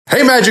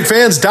Hey Magic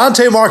fans,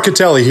 Dante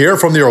Marchitelli here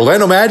from the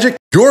Orlando Magic.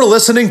 You're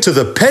listening to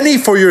the Penny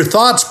for Your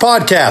Thoughts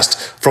podcast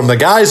from the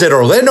guys at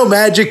Orlando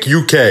Magic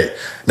UK.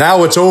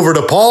 Now it's over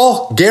to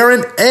Paul,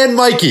 Garen, and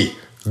Mikey.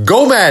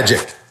 Go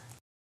Magic!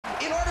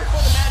 In order for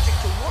the magic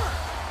to work,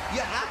 you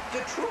have to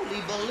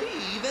truly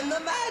believe in the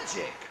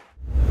magic.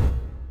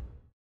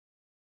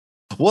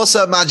 What's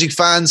up, Magic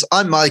fans?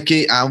 I'm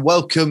Mikey, and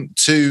welcome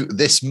to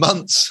this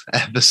month's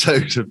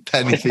episode of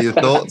Penny for Your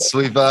Thoughts.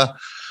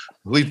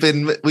 We've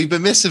been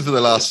missing for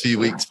the last few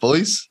weeks,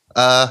 boys.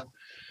 But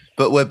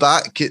we're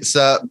back. It's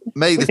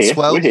May the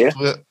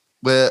 12th.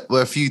 We're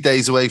a few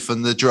days away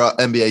from the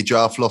NBA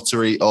draft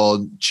lottery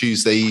on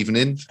Tuesday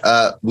evening.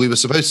 We were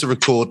supposed to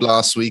record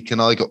last week,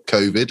 and I got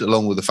COVID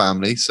along with the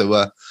family,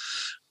 so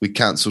we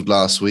cancelled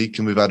last week,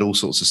 and we've had all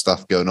sorts of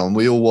stuff going on.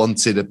 We all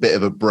wanted a bit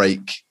of a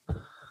break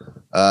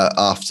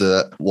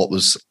after what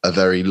was a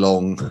very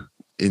long,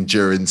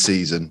 enduring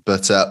season,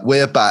 but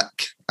we're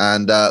back.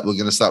 And we're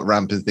going to start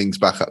ramping things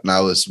back up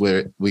now as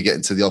we get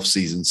into the off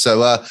season.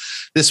 So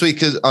this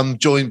week I'm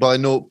joined by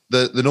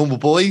the normal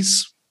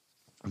boys,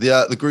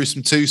 the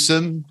gruesome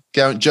twosome,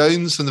 Garrett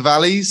Jones from the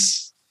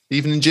Valleys.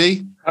 Evening,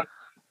 G.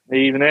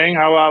 Evening.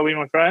 How are we,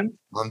 my friend?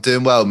 I'm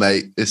doing well,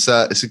 mate. It's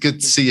a good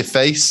to see your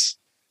face.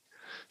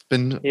 It's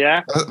been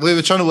we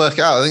were trying to work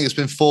it out. I think it's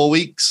been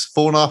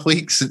 4.5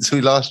 weeks since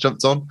we last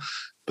jumped on.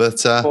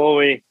 But 4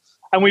 weeks.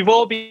 And we've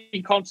all been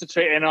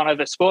concentrating on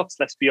other sports,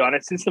 let's be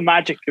honest. Since the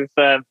magic of,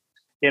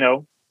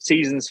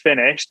 season's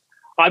finished,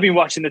 I've been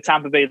watching the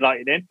Tampa Bay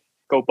Lightning,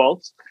 go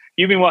Bolts.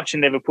 You've been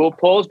watching Liverpool.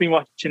 Paul's been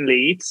watching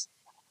Leeds.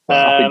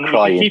 I've been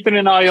crying. Keeping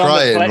an eye on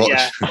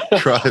the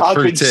play. I've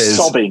been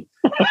sobbing.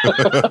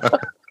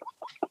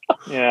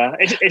 Yeah,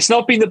 it's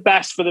not been the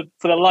best for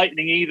the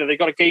Lightning either. They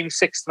got a game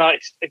 6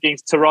 tonight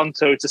against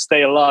Toronto to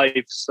stay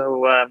alive.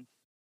 So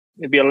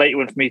it'll be a late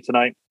one for me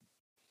tonight.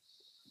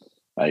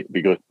 Right,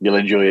 be good. You'll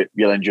enjoy it.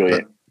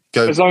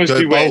 As long as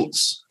we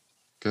Bolts.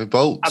 Go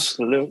Bolts.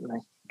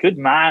 Absolutely. Good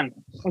man.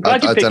 I'm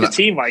glad you picked the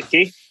team,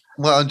 Mikey.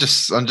 Well, I'm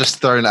just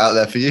throwing it out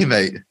there for you,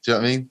 mate. Do you know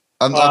what I mean?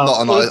 I'm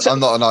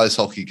not an ice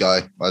hockey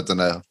guy. I don't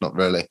know. Not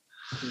really.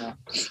 No.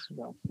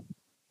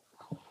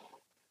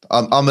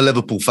 I'm a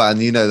Liverpool fan.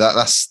 You know that.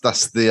 That's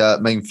the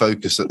main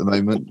focus at the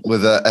moment,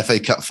 with a FA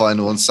Cup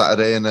final on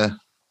Saturday and a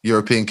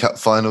European Cup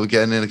final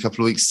again in a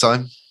couple of weeks'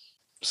 time.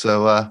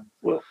 So.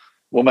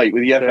 Well, mate,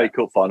 with the FA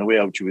Cup final, we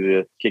helped you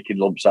with kicking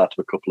lumps out of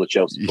a couple of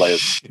Chelsea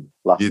players.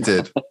 You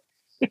did.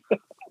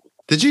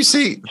 Did you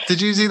see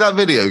that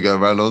video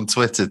going around on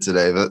Twitter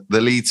today that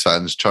the Leeds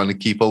fans trying to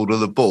keep hold of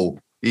the ball,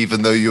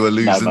 even though you were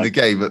losing the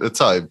game at the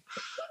time?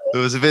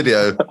 There was a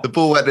video. The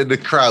ball went in the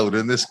crowd,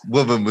 and this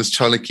woman was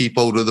trying to keep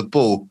hold of the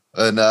ball.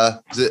 And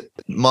was it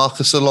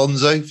Marcus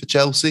Alonso for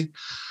Chelsea?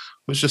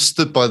 Was just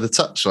stood by the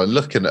touchline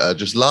looking at her,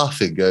 just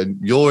laughing, going,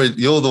 you're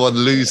the one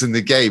losing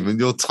the game and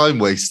you're time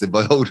wasting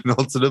by holding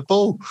on to the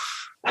ball.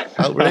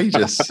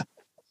 Outrageous.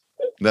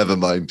 Never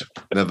mind.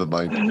 But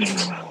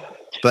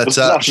there's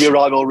actually a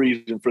rhyme or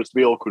reason for us to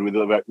be awkward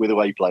with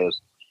away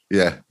players.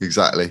 Yeah,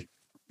 exactly.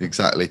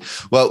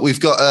 Well, we've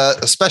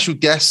got a special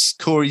guest,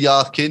 Corey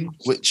Yarkin,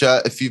 which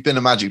if you've been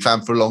a Magic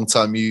fan for a long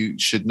time, you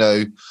should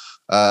know.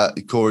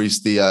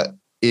 Corey's the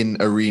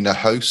in-arena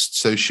host,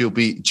 so she'll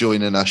be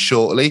joining us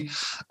shortly.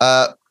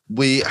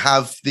 We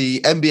have the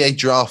NBA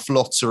draft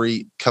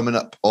lottery coming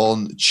up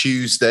on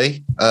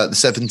Tuesday, the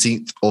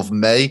 17th of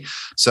May.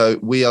 So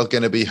we are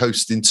going to be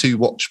hosting 2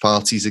 watch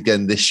parties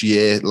again this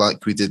year,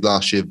 like we did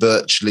last year,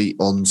 virtually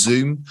on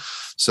Zoom.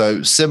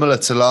 So similar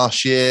to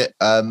last year,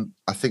 I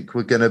think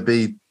we're going to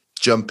be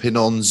jumping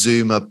on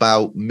Zoom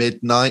about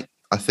midnight.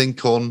 I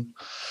think I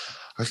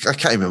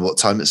can't remember what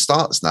time it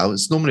starts now.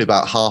 It's normally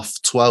about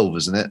 12:30,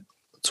 isn't it?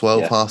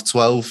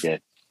 12:30, yeah.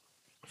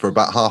 For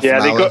about half an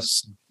hour.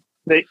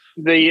 They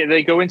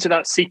go into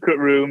that secret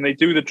room, they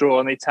do the draw,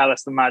 and they tell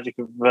us the magic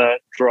of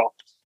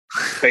dropped,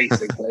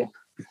 basically.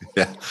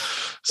 Yeah.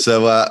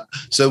 So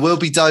we'll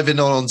be diving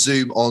on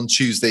Zoom on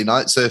Tuesday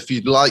night. So if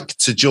you'd like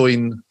to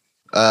join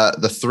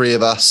the 3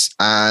 of us,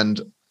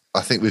 and I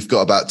think we've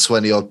got about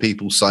 20 odd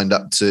people signed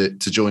up to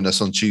join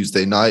us on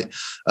Tuesday night.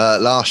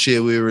 Last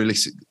year we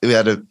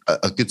had a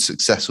good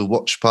successful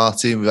watch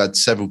party, and we had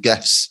several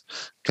guests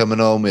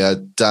coming on. We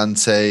had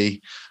Dante,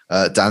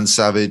 Dan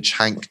Savage,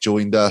 Hank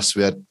joined us.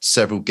 We had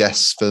several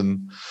guests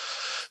from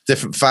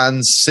different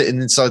fans sitting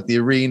inside the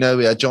arena.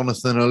 We had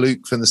Jonathan and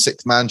Luke from the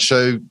Sixth Man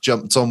Show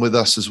jumped on with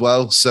us as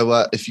well.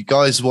 So if you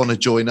guys want to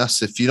join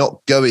us, if you're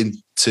not going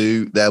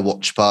to their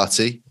watch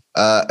party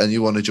and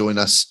you want to join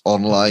us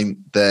online,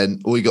 then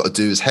all you got to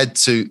do is head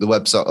to the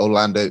website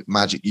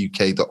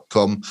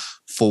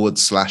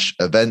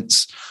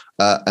orlandomagic.com/events.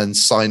 And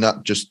sign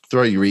up. Just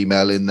throw your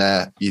email in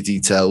there, your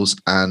details,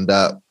 and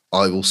I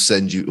will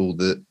send you all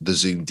the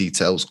Zoom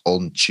details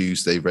on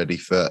Tuesday, ready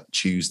for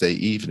Tuesday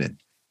evening.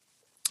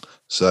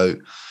 So,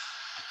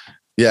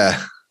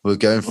 yeah, we're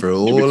going through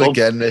all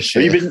again this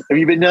year. Have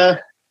you been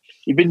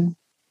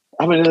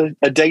having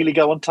a daily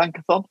go on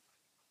Tankathon?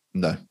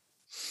 No,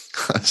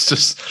 it's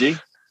just. Gee?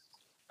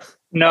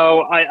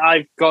 No,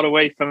 I've got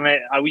away from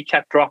it. We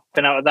kept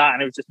dropping out of that,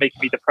 and it was just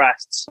making me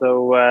depressed.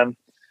 So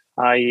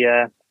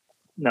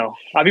no,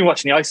 I've been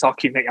watching the ice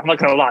hockey, mate. I'm not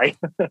going to lie.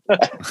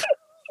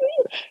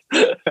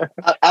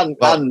 and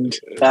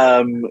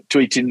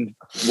tweeting,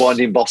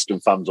 winding Boston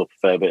fans up a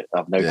fair bit.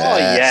 I've noticed. Oh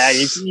yeah,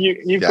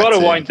 you've got to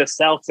wind the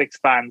Celtics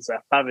fans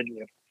up, haven't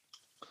you?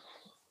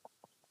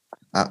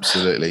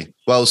 Absolutely.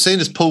 Well, seeing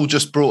as Paul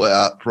just brought it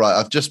up, right,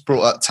 I've just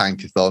brought up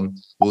Tankathon.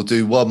 We'll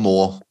do one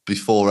more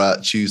before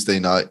Tuesday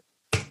night.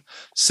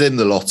 Sim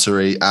the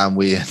lottery, and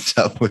we end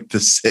up with the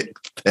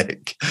 6th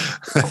pick.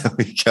 There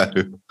we go.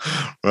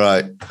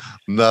 Right.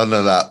 None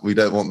of that. We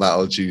don't want that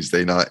on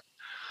Tuesday night.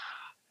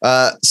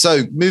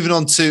 So moving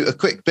on to a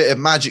quick bit of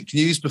Magic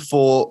news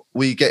before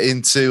we get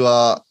into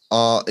our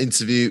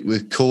interview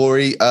with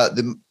Corey.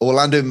 The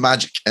Orlando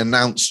Magic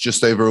announced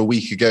just over a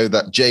week ago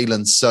that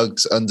Jalen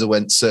Suggs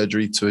underwent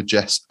surgery to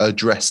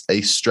address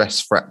a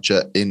stress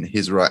fracture in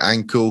his right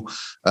ankle.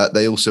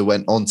 They also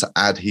went on to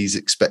add he's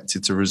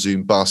expected to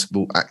resume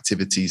basketball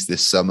activities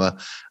this summer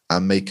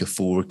and make a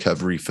full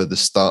recovery for the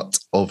start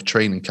of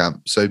training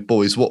camp. So,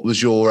 boys, what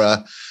was your...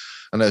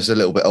 I know it's a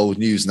little bit old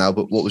news now,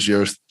 but what was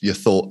your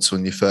thoughts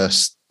when you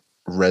first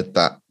read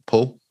that,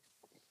 Paul?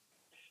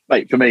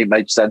 Mate, for me, it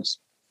made sense.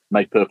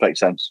 Made perfect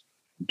sense.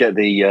 Get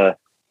the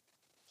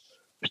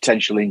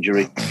potential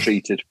injury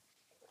treated,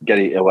 get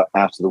it out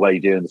of the way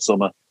during the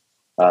summer,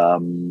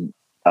 and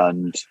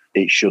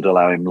it should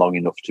allow him long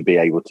enough to be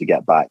able to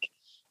get back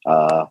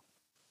to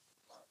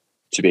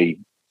be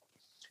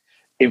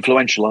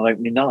influential on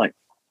opening night.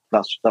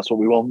 That's what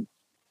we want.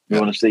 We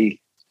want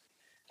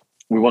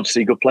to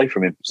see good play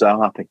from him. So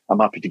I'm happy. I'm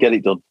happy to get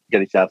it done,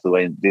 get it out of the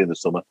way in the end of the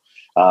summer.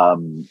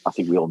 I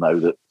think we all know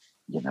that,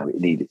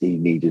 he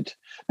needed.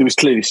 There was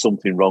clearly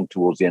something wrong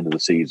towards the end of the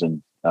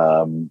season.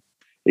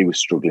 He was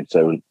struggling.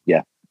 So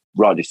yeah,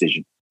 right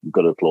decision. You've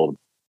got to applaud him.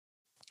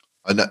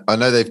 I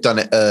know they've done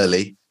it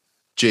early.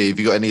 G, have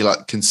you got any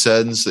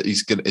concerns that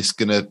it's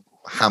gonna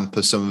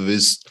hamper some of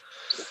his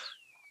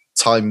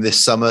time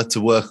this summer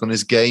to work on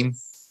his game?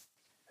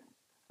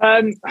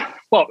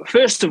 Well,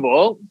 first of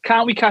all,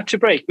 can't we catch a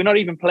break? We're not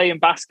even playing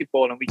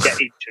basketball and we get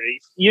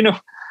injuries. You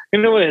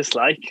know what it's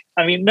like.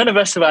 I mean, none of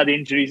us have had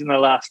injuries in the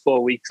last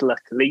 4 weeks,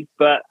 luckily.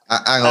 But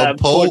hang on,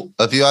 Paul,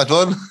 have you had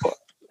one?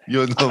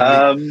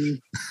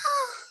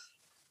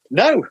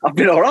 No, I've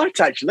been all right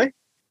actually.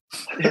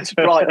 It's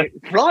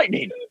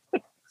frightening.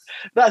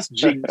 That's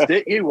jinxed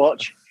it. You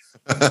watch.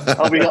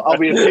 I'll be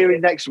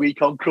appearing next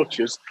week on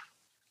crutches.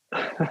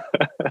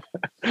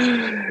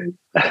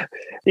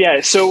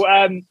 Yeah, so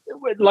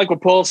like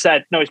what Paul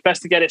said, no, it's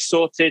best to get it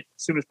sorted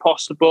as soon as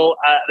possible.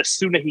 The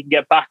sooner he can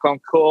get back on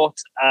court,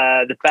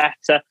 the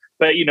better.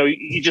 But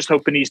you're just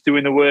hoping he's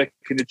doing the work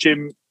in the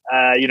gym,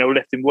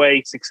 lifting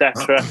weights,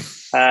 etc.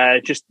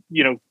 Just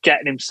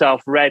getting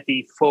himself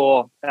ready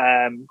for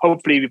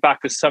hopefully be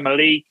back for summer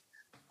league,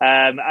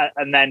 and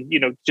then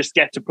just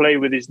get to play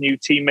with his new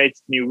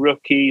teammates, new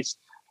rookies,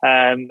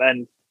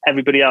 and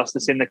everybody else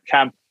that's in the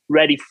camp,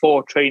 ready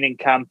for training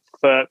camp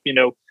for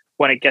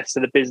when it gets to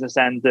the business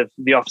end of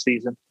the off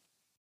season.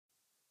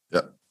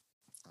 Yeah,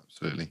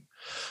 absolutely.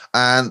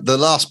 And the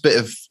last bit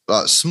of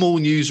small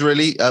news,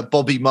 really,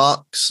 Bobby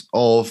Marks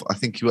I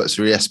think he works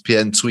for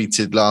ESPN,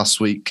 tweeted last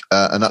week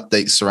an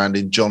update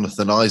surrounding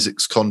Jonathan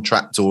Isaac's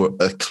contract, or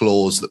a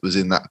clause that was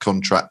in that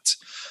contract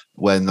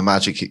when the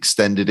Magic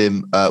extended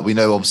him. We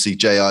know obviously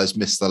JI has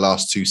missed the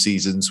last 2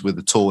 seasons with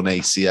a torn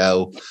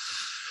ACL.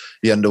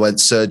 He underwent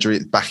surgery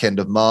at the back end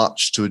of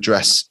March to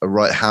address a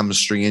right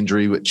hamstring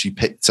injury, which he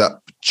picked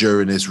up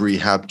during his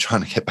rehab,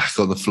 trying to get back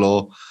on the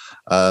floor.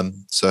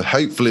 So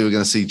hopefully we're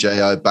going to see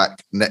JI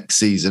back next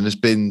season. It's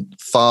been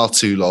far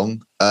too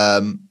long.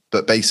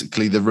 But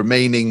basically the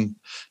remaining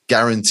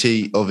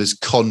guarantee of his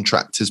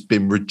contract has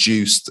been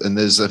reduced, and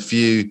there's a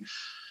few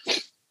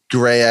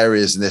grey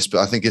areas in this, but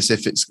I think it's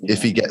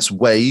if he gets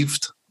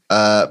waived,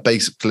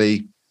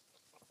 basically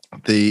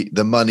the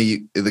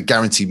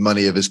guaranteed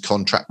money of his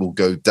contract will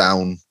go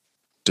down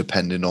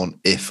depending on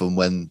if and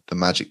when the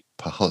Magic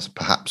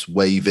perhaps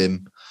waive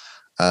him.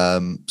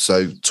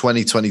 So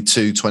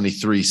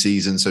 2022-23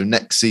 season. So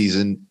next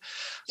season,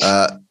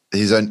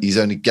 he's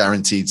only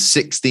guaranteed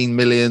 16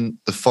 million.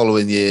 The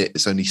following year,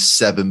 it's only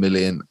 7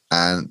 million.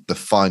 And the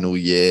final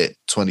year,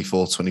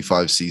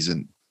 24-25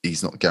 season,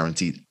 he's not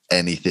guaranteed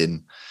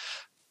anything.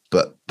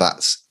 But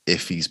that's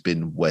if he's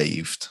been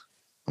waived.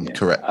 I'm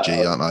correct,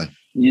 G, aren't I?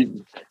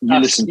 You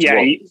listen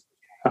to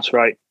that's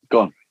right. Go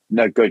on.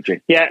 No, go,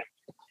 G. Yeah,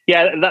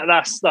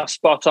 that's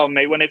spot on,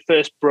 mate. When it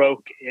first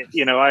broke,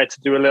 I had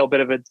to do a little bit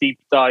of a deep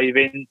dive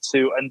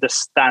into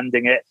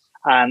understanding it,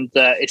 and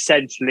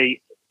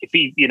essentially, if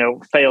he,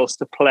 fails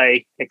to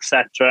play,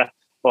 etc.,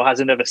 or has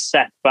another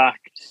setback,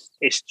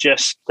 it's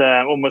just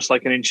almost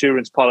like an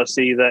insurance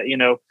policy that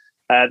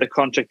the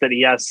contract that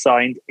he has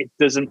signed, it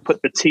doesn't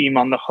put the team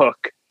on the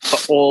hook for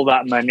all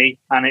that money,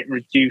 and it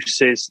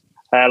reduces.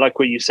 Like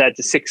what you said,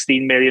 to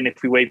 16 million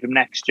if we waive him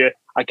next year.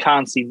 I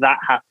can't see that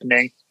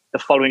happening. The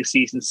following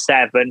season,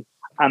 7,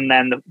 and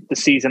then the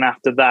season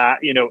after that,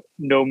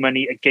 no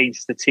money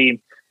against the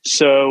team.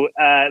 So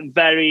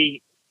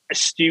very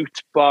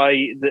astute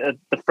by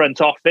the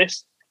front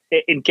office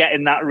in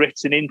getting that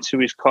written into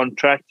his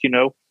contract.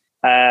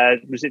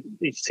 Was it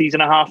a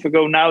season and a half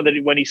ago now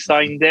when he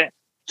signed it?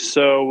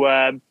 So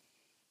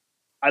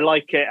I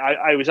like it.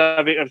 I was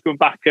going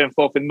back and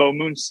forth with Mo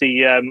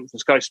Moonsey from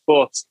Sky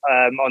Sports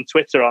on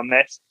Twitter on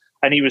this,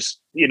 and he was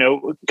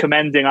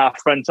commending our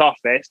front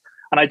office.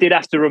 And I did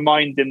have to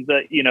remind him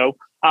that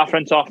our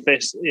front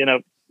office,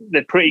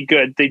 they're pretty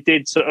good. They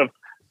did sort of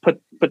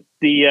put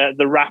the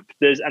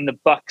Raptors and the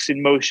Bucks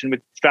in motion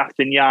with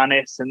drafting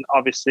Giannis, and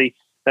obviously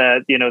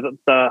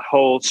the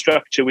whole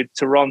structure with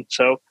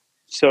Toronto.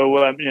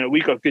 So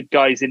we got good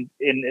guys in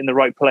the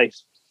right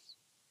place.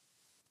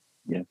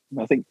 Yeah,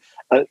 I think.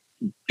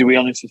 Do we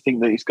honestly think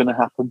that it's going to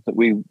happen? That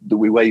we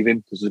waive him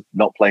because of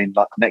not playing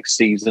like next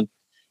season?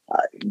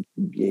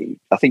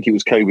 I think it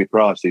was Kobe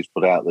Price who's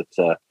put out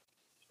that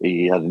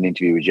he had an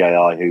interview with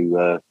JI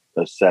who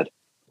has said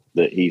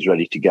that he's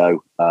ready to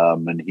go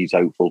and he's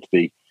hopeful to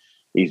be.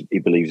 He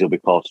believes he'll be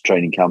part of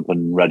training camp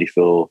and ready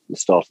for the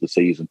start of the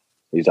season.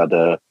 He's had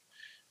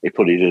he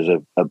put it as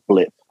a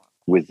blip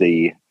with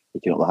the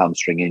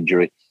hamstring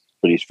injury,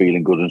 but he's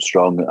feeling good and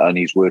strong and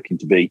he's working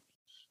to be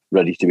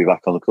ready to be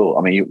back on the court.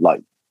 I mean,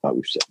 like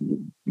we've said,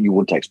 you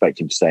wouldn't expect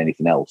him to say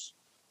anything else,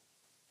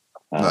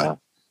 No.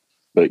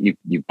 but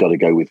you've got to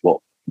go with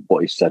what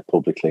he's said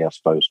publicly, I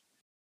suppose.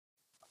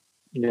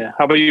 Yeah.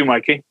 How about you,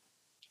 Mikey?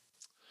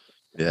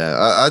 Yeah,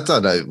 I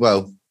don't know.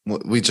 Well,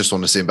 we just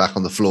want to see him back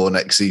on the floor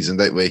next season,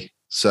 don't we?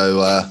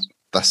 So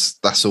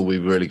that's all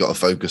we've really got to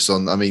focus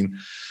on. I mean,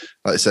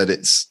 like I said,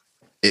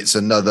 it's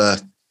another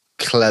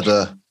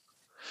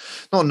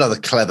not another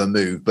clever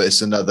move, but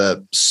it's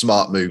another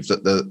smart move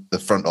that the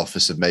front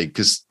office have made,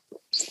 because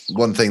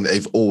one thing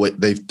that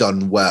they've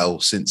done well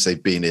since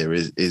they've been here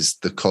is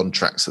the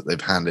contracts that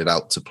they've handed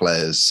out to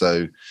players.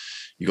 So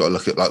you got to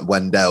look at like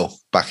Wendell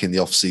back in the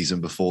off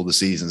season before the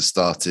season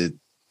started,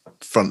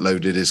 front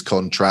loaded his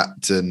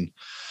contract and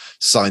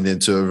signed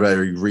into a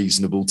very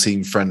reasonable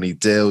team friendly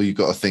deal. You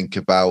got to think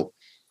about,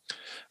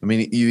 I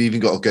mean, you even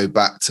got to go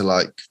back to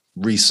like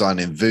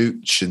re-signing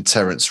Vooch and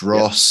Terrence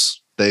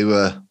Ross. Yeah. They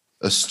were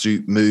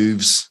astute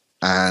moves,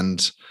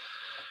 and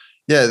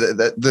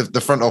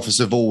the front office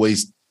have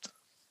always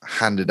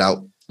handed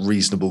out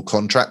reasonable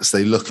contracts.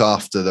 They look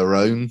after their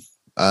own,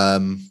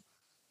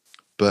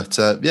 but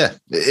it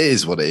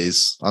is what it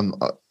is. I'm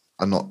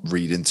not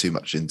reading too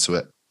much into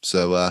it.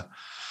 So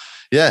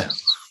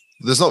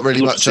there's not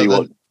really much.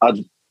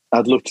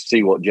 I'd love to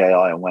see what JI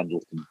and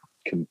Wendell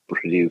can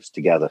produce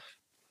together.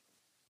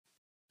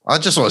 I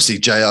just want to see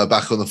JI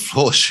back on the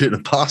floor shooting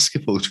a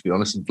basketball, to be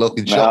honest, and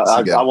blocking shots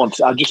again.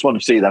 I just want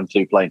to see them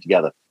two playing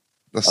together.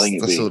 That's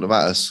all that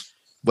matters.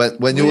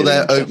 When you're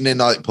there opening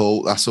night,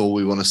 Paul, that's all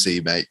we want to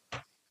see, mate.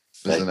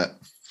 Isn't it?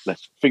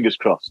 Fingers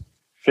crossed.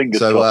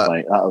 Fingers crossed,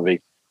 mate. That'll be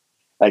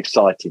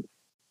exciting.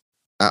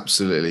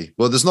 Absolutely.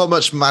 Well, there's not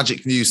much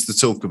Magic news to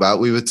talk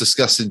about. We were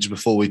discussing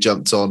before we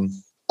jumped on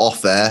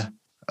off air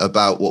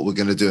about what we're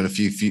going to do in a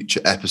few future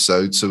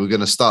episodes. So we're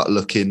going to start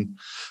looking,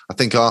 I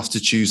think, after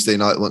Tuesday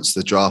night, once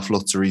the draft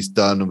lottery's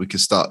done, and we can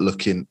start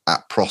looking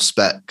at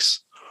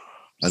prospects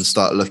and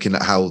start looking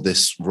at how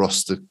this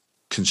roster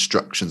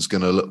construction is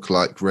going to look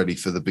like ready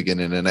for the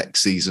beginning of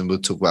next season. We'll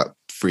talk about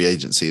free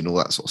agency and all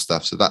that sort of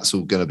stuff. So that's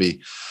all going to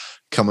be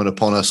coming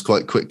upon us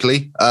quite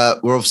quickly.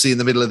 We're obviously in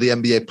the middle of the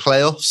NBA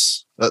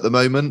playoffs at the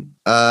moment.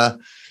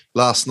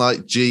 Last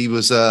night, G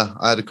was.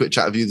 I had a quick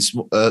chat with you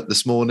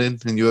this morning,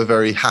 and you were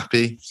very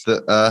happy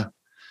that.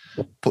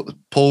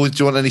 Paul, do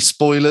you want any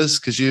spoilers?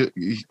 Because you've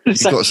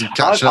got some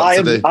catching up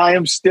to do. I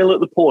am still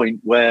at the point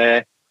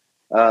where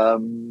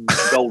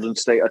Golden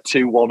State are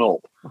 2-1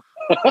 up.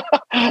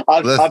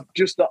 I've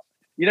just,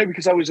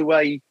 because I was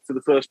away for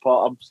the first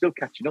part, I'm still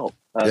catching up.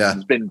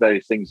 There's been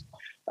various things,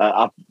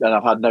 I've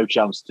had no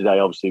chance today,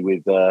 obviously,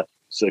 with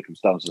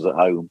circumstances at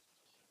home,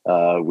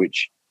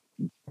 which,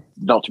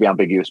 not to be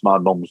ambiguous, my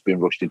mum's been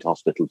rushed into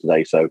hospital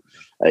today, so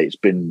it's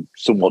been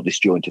somewhat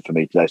disjointed for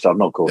me today. So I've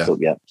not caught up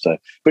yet. So,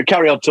 but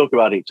carry on, talk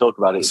about it.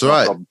 That's all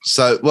right.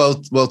 So,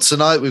 well,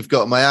 tonight we've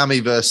got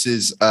Miami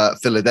versus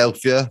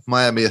Philadelphia.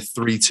 Miami are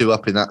 3-2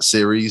 up in that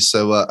series.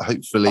 So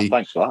hopefully,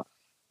 thanks for that.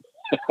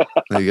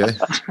 There you go.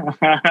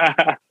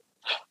 I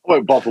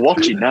won't bother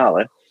watching now,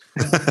 then.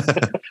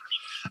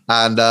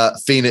 And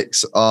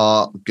Phoenix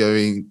are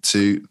going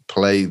to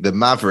play the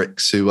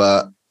Mavericks, who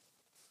I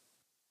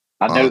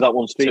know that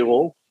one's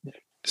 2-2.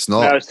 It's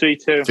not. No, it's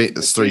 3-2.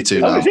 It's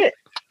 3-2 now. Oh, is it?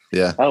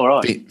 Yeah. Oh,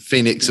 right.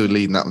 Phoenix are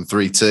leading that one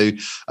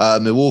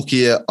 3-2.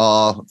 Milwaukee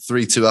are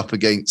 3-2 up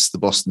against the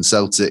Boston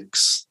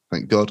Celtics.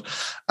 Thank God.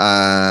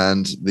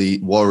 And the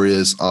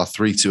Warriors are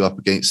 3-2 up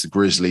against the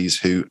Grizzlies,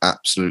 who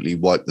absolutely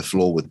wiped the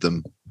floor with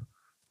them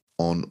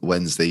on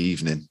Wednesday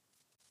evening.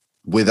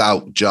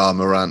 Without Ja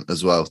Morant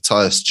as well.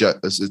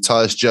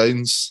 Tyus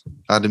Jones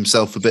had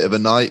himself a bit of a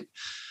night.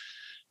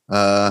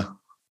 I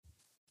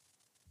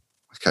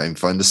can't even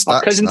find the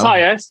stats. Cousin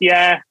Tyus,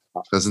 yeah.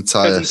 Cousin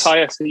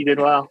Tyus, he did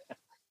well.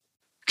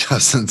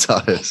 Cousin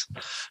tires.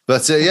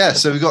 But yeah,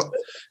 so we've got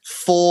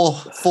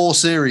four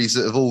series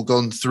that have all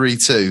gone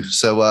 3-2.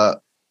 So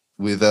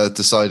with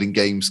deciding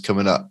games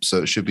coming up,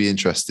 so it should be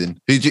interesting.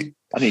 I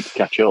need to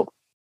catch up.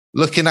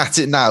 Looking at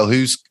it now,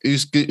 who's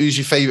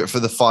your favourite for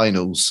the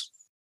finals?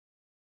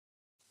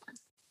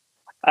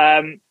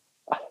 If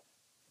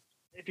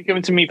you're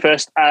coming to me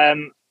first,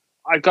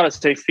 I've got to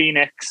say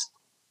Phoenix.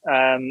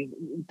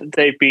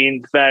 They've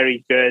been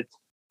very good,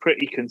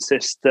 pretty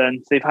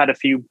consistent. They've had a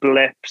few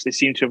blips. They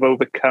seem to have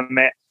overcome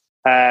it.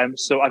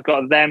 So I've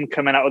got them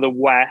coming out of the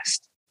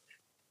West.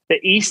 The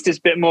East is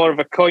a bit more of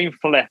a coin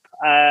flip.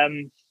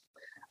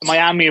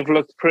 Miami have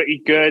looked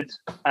pretty good,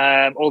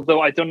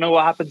 although I don't know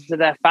what happened to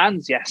their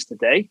fans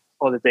yesterday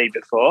or the day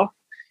before.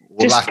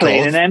 Just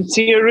playing an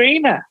empty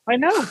arena. I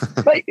know.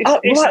 Like,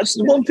 that's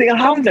one thing I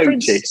have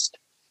noticed.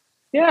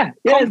 Yeah,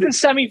 conference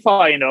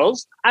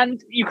semi-finals,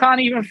 and you can't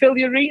even fill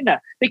the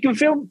arena. They can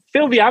fill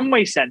the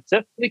Amway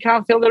Centre, they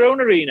can't fill their own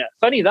arena.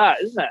 Funny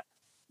that, isn't it?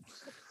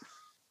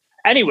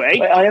 Anyway,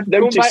 I have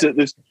noticed that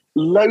there's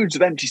loads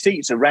of empty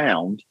seats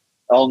around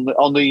on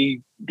the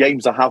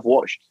games I have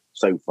watched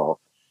so far.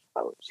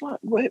 It's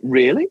like,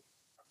 really?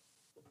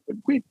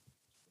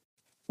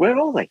 Where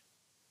are they?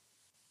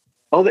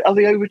 Are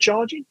they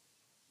overcharging?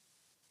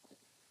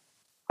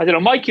 I don't know.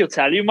 Mikey will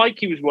tell you.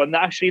 Mikey was one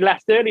that actually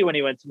left early when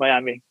he went to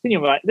Miami.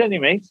 Didn't you,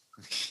 mate?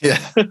 Yeah.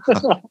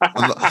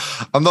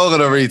 I'm not going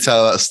to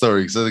retell that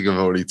story because I think I've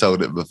already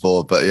told it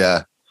before. But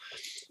yeah,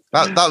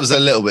 that was a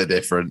little bit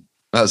different.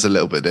 That was a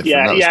little bit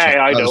different.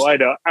 Yeah, I know.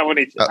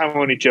 I'm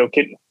only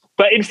joking.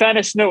 But in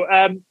fairness, no.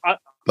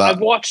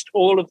 I've watched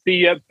all of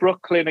the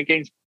Brooklyn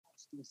against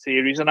Boston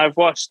series, and I've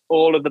watched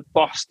all of the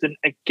Boston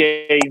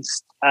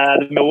against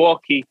the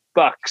Milwaukee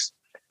Bucks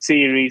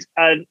series.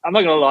 And I'm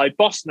not going to lie,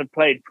 Boston have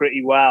played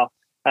pretty well.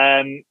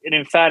 And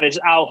in fairness,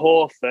 Al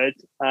Horford,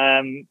 it's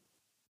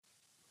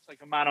like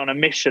a man on a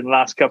mission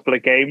last couple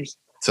of games.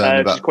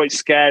 It's quite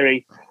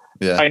scary.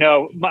 Yeah, I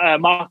know.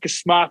 Marcus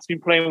Smart's been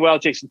playing well.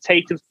 Jason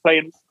Tatum's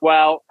playing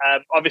well.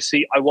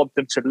 Obviously, I want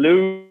them to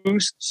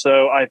lose,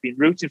 so I've been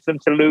rooting for them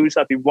to lose.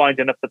 I've been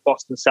winding up the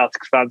Boston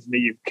Celtics fans in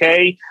the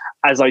UK,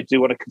 as I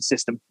do on a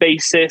consistent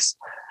basis.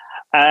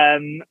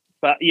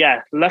 But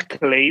yeah,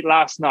 luckily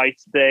last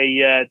night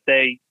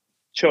they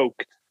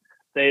choked.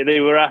 They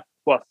were up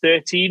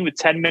 13 with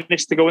 10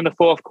 minutes to go in the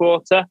fourth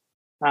quarter,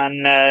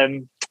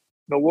 and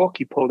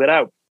Milwaukee pulled it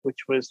out,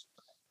 which was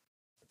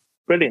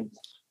brilliant.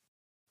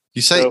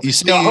 You say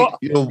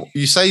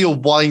you're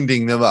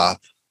winding them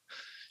up.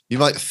 You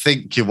might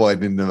think you're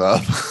winding them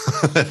up.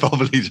 They're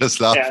probably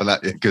just laughing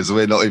at you because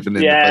we're not even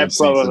in the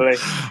postseason. Probably.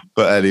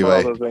 But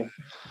anyway, probably.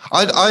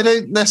 I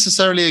don't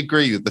necessarily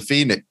agree with the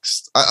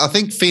Phoenix. I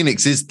think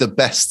Phoenix is the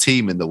best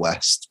team in the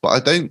West,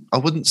 but I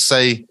wouldn't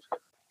say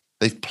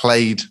they've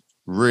played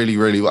really,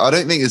 really well. I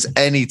don't think there's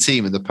any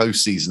team in the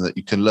postseason that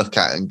you can look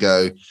at and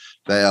go,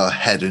 they are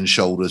head and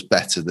shoulders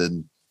better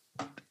than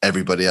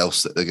everybody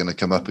else that they're going to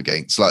come up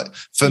against. Like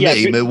for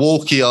me,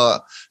 Milwaukee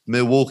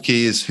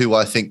is who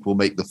I think will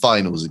make the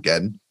finals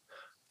again.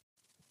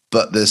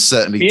 But there's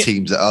certainly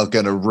teams that are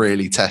going to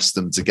really test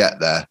them to get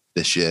there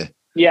this year.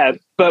 Yeah,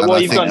 but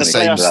what you've got in the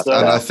playoffs,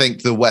 and I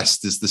think the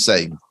West is the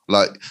same.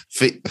 Like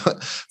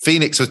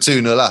Phoenix were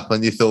 2-0 up,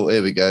 and you thought,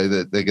 here we go,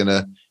 that they're going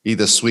to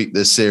either sweep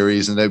this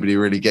series, and nobody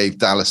really gave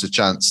Dallas a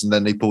chance, and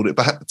then they pulled it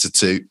back to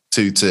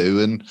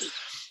 2-2. And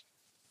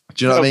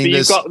do you know what I mean?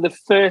 You've got the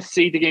first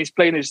seed against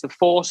playing as the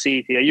 4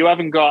 seed here. You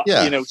haven't got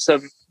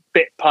some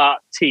bit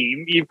part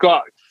team. You've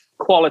got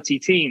quality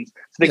teams,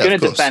 so they're going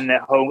to defend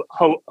their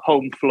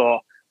home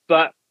floor.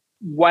 But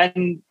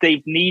when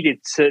they've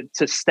needed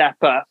to step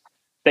up,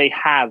 they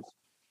have.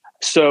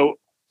 So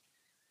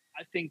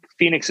I think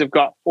Phoenix have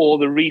got all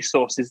the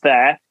resources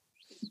there,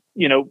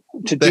 to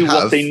do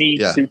what they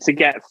need to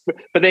get.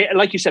 But they,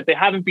 like you said, they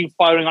haven't been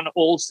firing on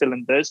all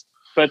cylinders,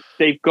 but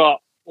they've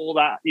got all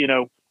that,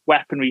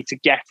 weaponry to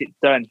get it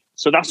done.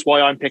 So that's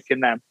why I'm picking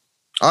them.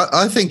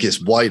 I think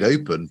it's wide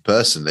open,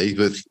 personally,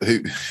 with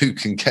who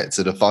can get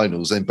to the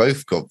finals in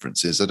both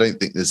conferences. I don't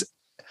think there's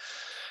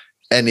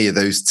any of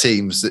those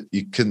teams that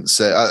you couldn't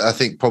say. I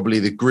think probably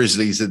the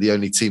Grizzlies are the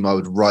only team I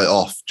would write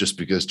off just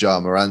because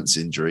Ja Morant's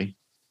injury.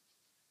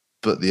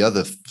 But the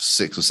other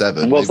 6 or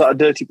 7... And was that a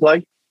dirty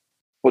play?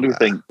 What do we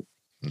think?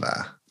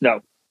 Nah. No,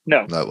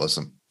 it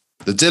wasn't.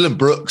 The Dylan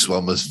Brooks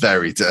one was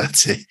very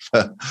dirty.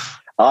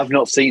 I've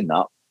not seen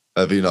that.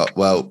 Have you not?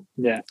 Well,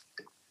 yeah.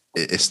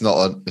 It's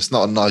not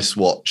a nice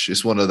watch.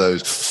 It's one of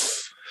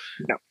those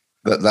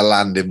that the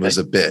landing was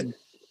a bit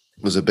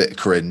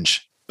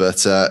cringe.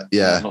 But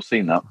yeah, I've not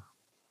seen that.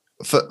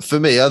 For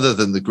me, other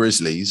than the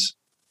Grizzlies,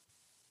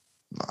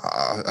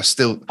 I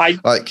don't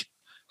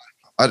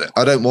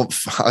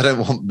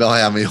want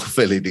Miami or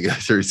Philly to go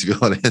through, to be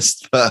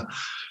honest. But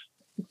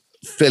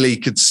Philly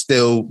could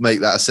still make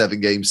that a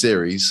 7-game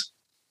series,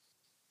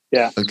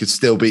 and could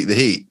still beat the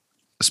Heat,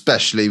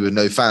 especially with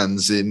no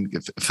fans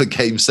for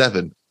Game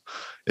 7.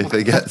 If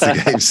they get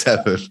to Game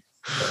 7,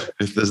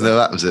 if there's no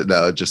atmosphere,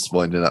 I'm just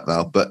winding up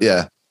now. But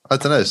yeah, I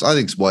don't know. I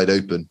think it's wide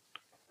open.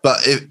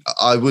 But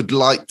I would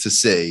like to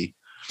see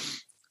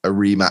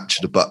rematch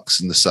of the Bucks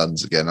and the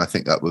Suns again. I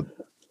think that would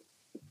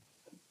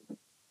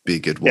be a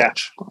good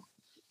watch.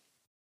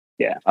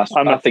 Yeah, I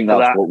think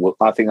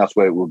that's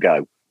where it will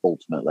go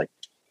ultimately.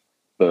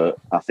 But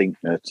I think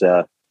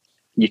that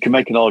you can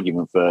make an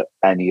argument for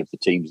any of the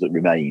teams that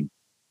remain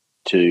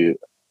to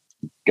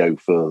go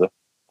further.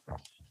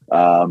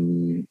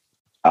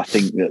 I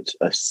think that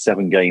a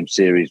 7-game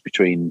series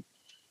between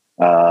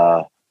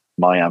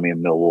Miami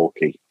and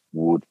Milwaukee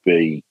would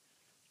be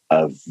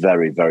a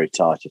very, very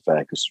tight affair.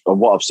 Because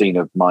what I've seen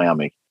of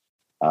Miami,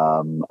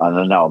 and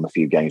I know I'm a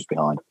few games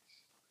behind,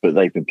 but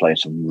they've been playing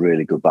some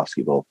really good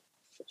basketball.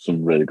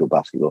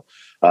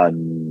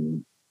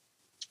 And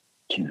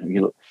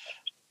you look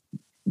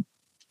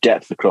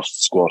depth across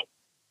the squad.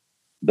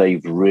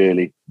 They've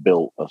really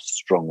built a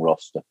strong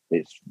roster.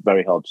 It's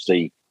very hard to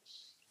see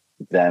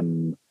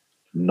them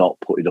not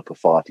putting up a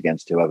fight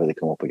against whoever they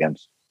come up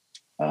against.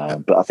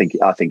 But I think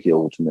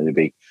it'll ultimately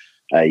be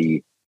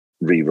a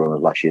rerun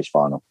of last year's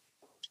final.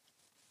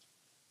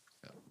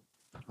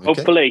 Okay.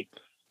 Hopefully.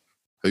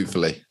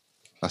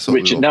 That's what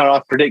Richard, now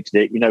I've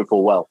predicted it, you know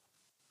full well.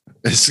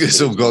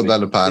 It's all gone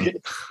down the pan.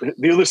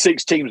 The other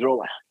 6 teams are all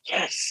like,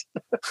 yes.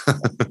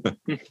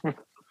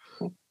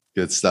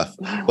 Good stuff.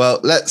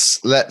 Well, let's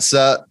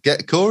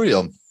get Corey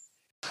on.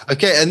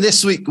 Okay, and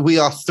this week we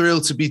are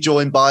thrilled to be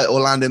joined by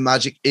Orlando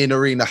Magic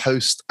in-arena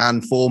host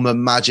and former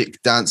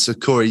Magic dancer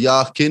Corey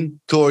Yarkin.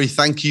 Corey,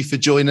 thank you for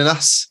joining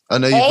us. I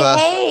know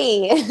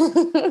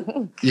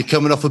you're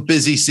coming off a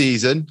busy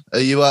season. Are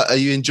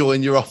you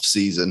enjoying your off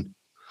season?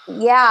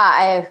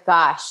 Yeah,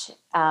 gosh.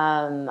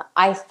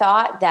 I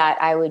thought that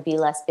I would be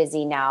less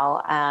busy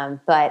now,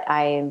 but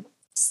I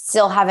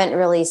still haven't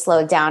really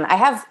slowed down. I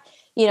have,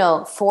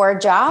 4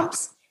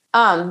 jobs.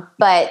 But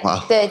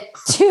wow. The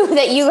 2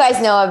 that you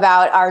guys know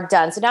about are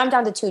done. So now I'm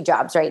down to 2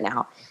 jobs right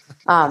now.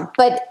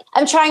 But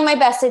I'm trying my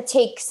best to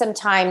take some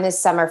time this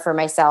summer for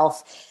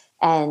myself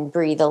and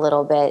breathe a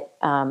little bit.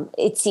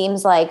 It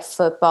seems like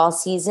football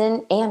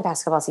season and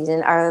basketball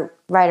season are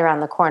right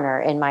around the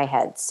corner in my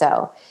head.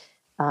 So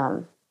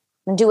I'm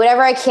gonna do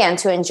whatever I can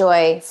to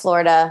enjoy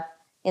Florida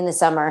in the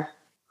summer.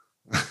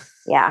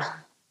 Yeah.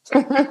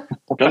 Got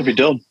to be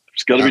done.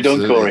 It's got to be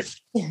done, Corey.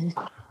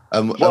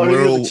 What are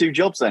the other 2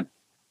 jobs then?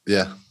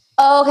 Yeah.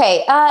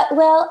 Okay.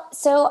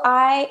 So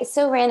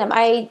random.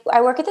 I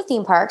work at the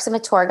theme parks. I'm a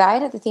tour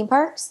guide at the theme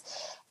parks,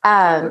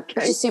 which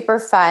is super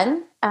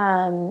fun.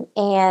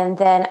 And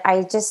then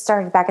I just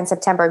started back in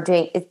September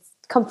it's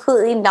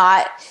completely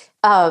not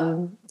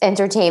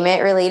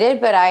entertainment related,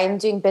 but I'm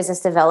doing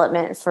business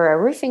development for a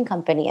roofing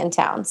company in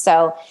town.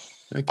 So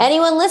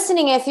anyone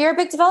listening, if you're a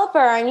big developer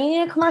and you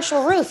need a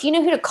commercial roof, you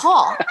know who to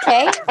call.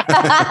 Okay.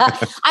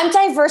 I'm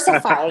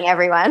diversifying,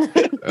 everyone.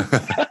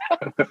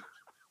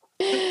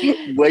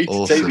 Way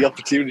to take the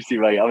opportunity,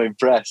 mate. I'm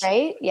impressed.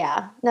 Right?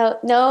 Yeah.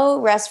 No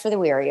rest for the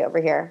weary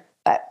over here.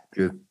 But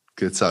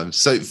good time.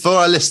 So for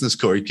our listeners,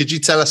 Corey, could you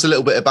tell us a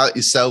little bit about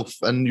yourself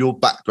and your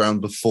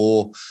background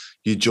before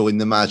you joined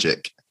the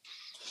Magic?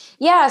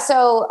 Yeah.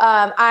 So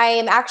I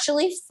am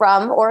actually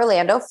from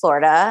Orlando,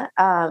 Florida.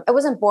 I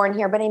wasn't born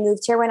here, but I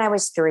moved here when I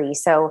was 3.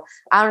 So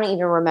I don't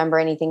even remember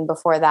anything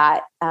before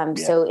that.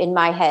 So in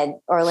my head,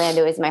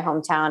 Orlando is my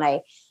hometown.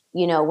 I,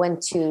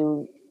 went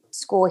to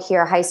school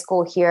here, high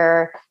school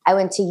here. I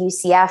went to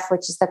UCF,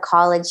 which is the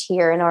college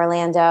here in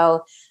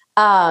Orlando.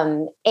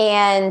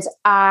 And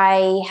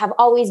I have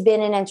always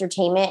been in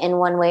entertainment in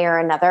one way or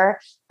another.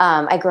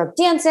 I grew up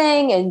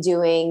dancing and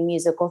doing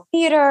musical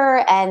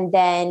theater. And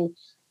then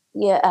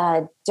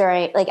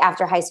during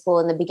after high school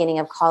and the beginning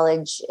of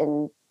college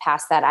and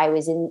past that, I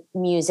was in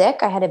music.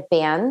 I had a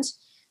band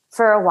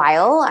for a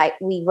while.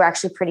 We were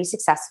actually pretty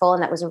successful,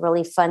 and that was a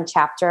really fun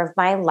chapter of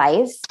my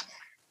life.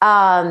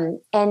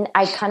 And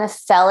I kind of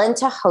fell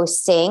into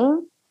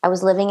hosting. I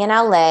was living in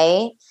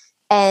LA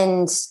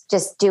and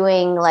just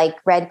doing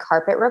red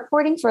carpet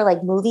reporting for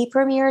movie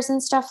premieres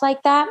and stuff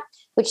like that,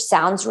 which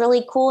sounds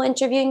really cool,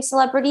 interviewing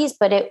celebrities,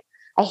 but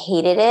I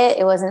hated it.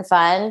 It wasn't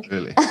fun.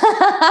 Really?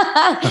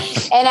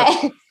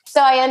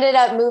 So I ended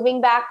up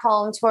moving back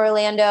home to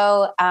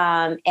Orlando.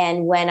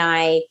 And when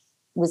I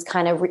was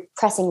kind of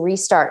pressing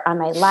restart on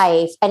my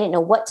life, I didn't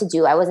know what to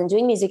do. I wasn't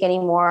doing music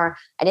anymore.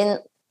 I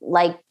didn't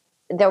like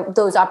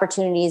those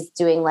opportunities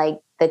doing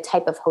the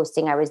type of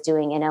hosting I was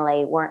doing in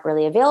LA weren't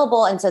really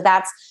available. And so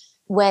that's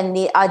when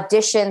the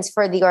auditions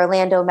for the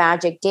Orlando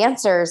Magic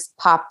dancers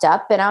popped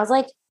up. And I was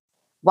like,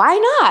 why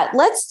not?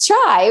 Let's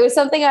try. It was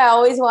something I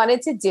always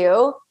wanted to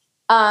do.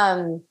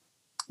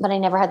 But I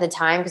never had the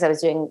time because I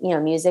was doing,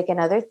 music and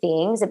other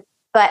things.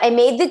 But I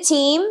made the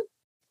team.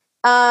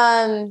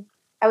 I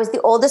was the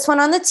oldest one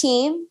on the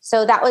team.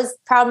 So that was a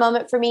proud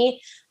moment for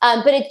me.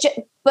 But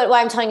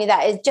why I'm telling you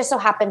that is just so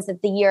happens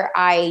that the year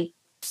I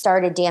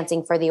started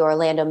dancing for the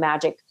Orlando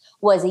Magic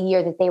was a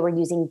year that they were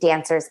using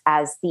dancers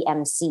as the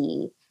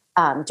MC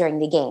during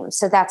the game.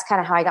 So that's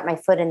kind of how I got my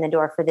foot in the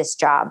door for this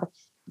job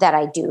that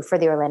I do for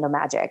the Orlando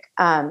Magic.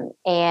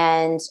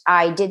 And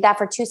I did that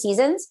for 2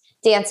 seasons,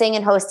 dancing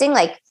and hosting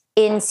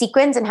in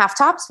sequins and half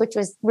tops, which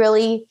was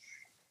really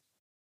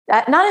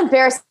not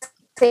embarrassing.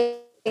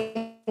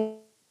 It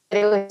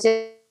was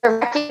just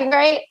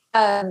right.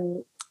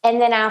 And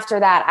then after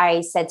that,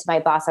 I said to my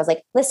boss, I was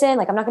like, listen,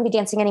 like, I'm not going to be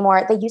dancing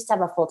anymore. They used to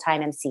have a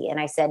full-time MC. And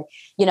I said,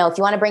 you know, if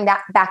you want to bring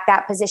that back,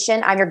 that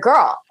position, I'm your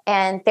girl.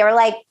 And they were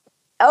like,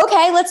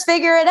 okay, let's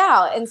figure it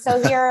out. And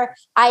so here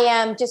I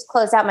am, just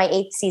closed out my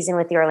 8th season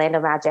with the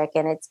Orlando Magic,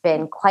 and it's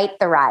been quite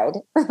the ride.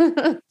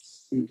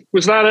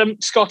 Was that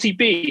Scotty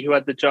B who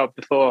had the job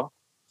before?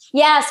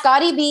 Yeah,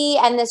 Scotty B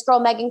and this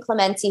girl, Megan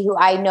Clementi, who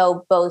I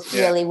know both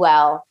really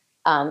well.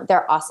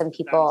 They're awesome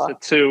people.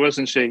 Too,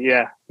 wasn't she?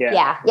 Yeah.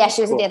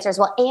 She was a dancer as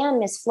well, and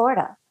Miss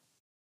Florida.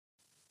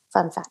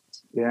 Fun fact.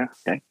 Yeah.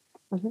 Okay.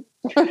 Mm-hmm.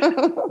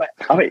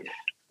 I mean,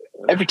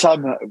 every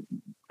time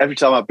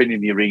I've been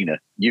in the arena,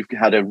 you've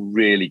had a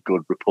really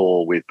good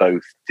rapport with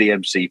both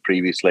DMC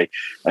previously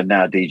and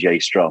now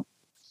DJ Strong.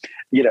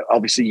 You know,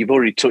 obviously, you've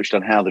already touched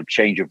on how the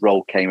change of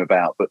role came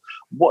about, but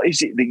what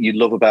is it that you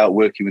love about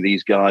working with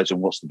these guys,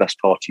 and what's the best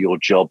part of your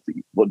job?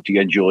 What do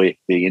you enjoy,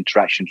 the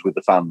interactions with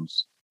the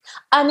fans?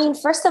 I mean,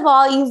 first of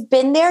all, you've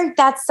been there.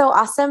 That's so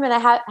awesome. And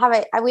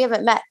we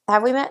haven't met.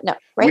 Have we met? No,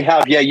 right? We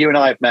have. Yeah, you and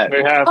I have met.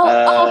 We have.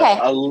 Okay.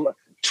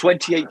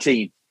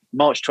 2018,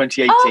 March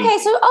 2018.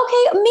 Oh,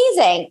 okay.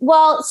 Amazing.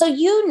 Well, so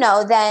you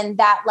know then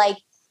that like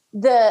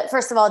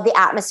first of all, the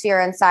atmosphere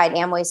inside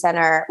Amway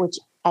Center, which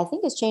I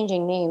think is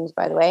changing names,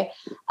 by the way,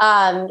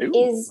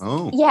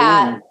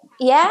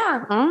 Yeah.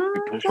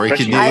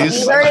 Breaking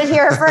news. You heard it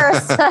here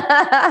first.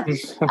 I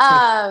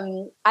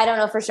don't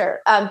know for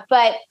sure.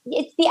 But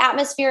it's the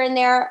atmosphere in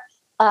there,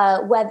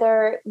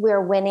 whether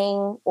we're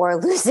winning or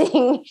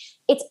losing,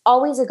 it's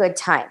always a good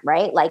time,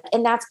 right? Like,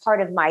 and that's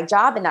part of my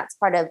job, and that's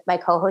part of my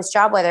co-host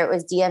job, whether it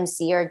was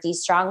DMC or D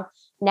Strong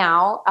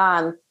now.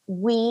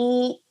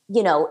 We,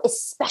 you know,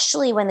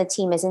 especially when the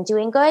team isn't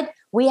doing good,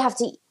 we have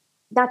to,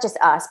 not just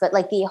us, but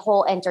like the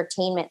whole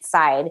entertainment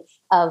side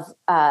of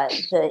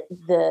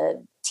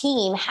the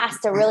team has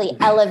to really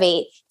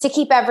elevate to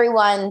keep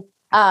everyone,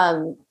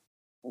 you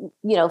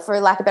know, for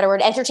lack of a better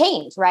word,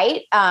 entertained,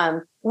 right?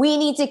 We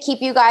need to keep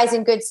you guys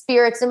in good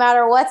spirits no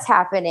matter what's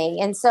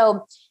happening. And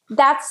so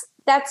that's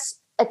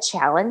a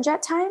challenge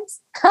at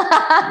times.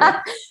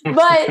 But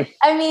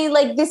I mean,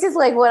 like, this is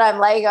like what I'm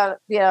like,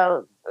 you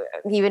know,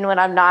 even when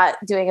I'm not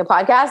doing a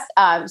podcast.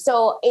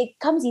 So it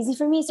comes easy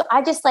for me. So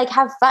I just like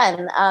have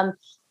fun,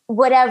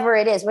 whatever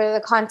it is, whether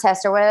the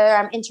contest or whether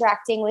I'm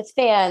interacting with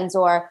fans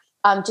or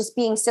just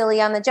being silly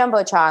on the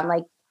Jumbotron,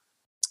 like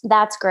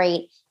that's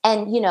great.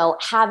 And, you know,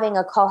 having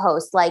a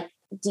co-host like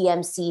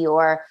DMC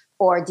or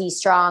D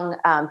Strong,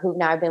 who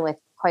now I've been with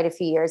quite a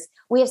few years,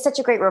 we have such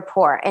a great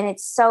rapport, and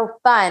it's so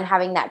fun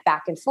having that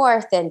back and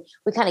forth, and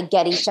we kind of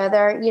get each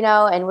other, you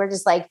know, and we're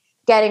just like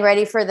getting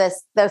ready for the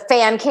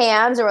fan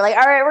cams, and we're like,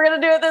 all right, we're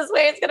going to do it this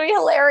way. It's going to be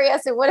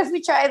hilarious. And what if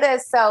we try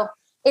this? So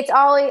it's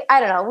always,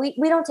 I don't know,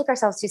 we don't take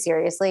ourselves too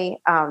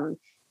seriously.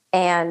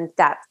 And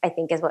that I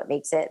think is what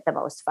makes it the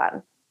most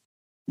fun.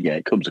 Yeah,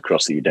 it comes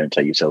across that you don't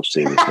take yourself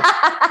seriously.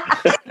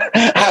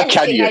 How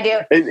can you?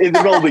 In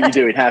the role that you're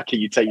doing, how can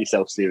you take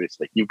yourself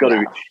seriously? You've got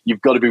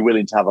to be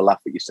willing to have a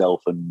laugh at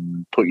yourself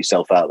and put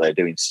yourself out there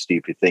doing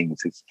stupid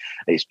things.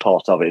 It's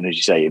part of it, and as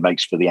you say, it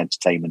makes for the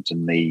entertainment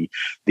and the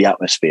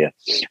atmosphere.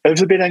 Have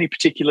there been any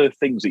particular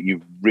things that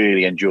you've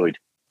really enjoyed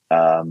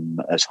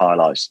as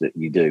highlights that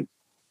you do?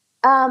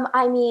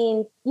 I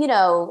mean, you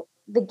know,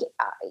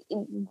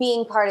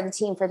 being part of the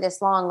team for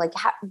this long, like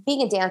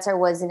being a dancer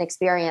was an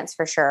experience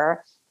for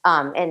sure.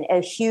 And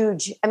a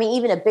huge, I mean,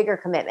 even a bigger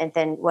commitment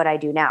than what I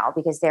do now,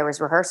 because there was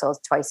rehearsals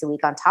twice a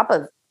week on top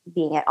of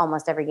being at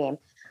almost every game.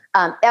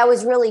 That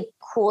was really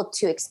cool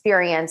to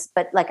experience.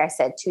 But like I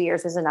said, 2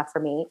 years was enough for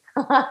me.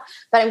 But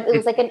it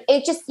was like,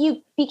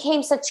 you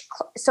became so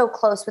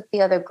close with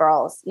the other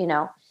girls, you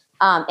know?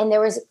 And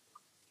there was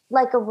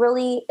like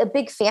a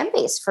big fan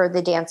base for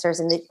the dancers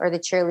or the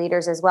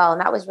cheerleaders as well.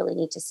 And that was really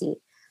neat to see.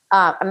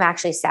 I'm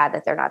actually sad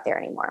that they're not there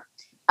anymore.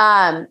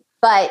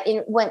 But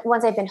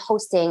once I've been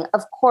hosting,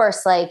 of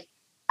course, like,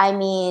 I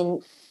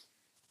mean,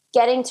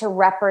 getting to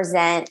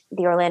represent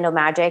the Orlando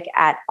Magic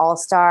at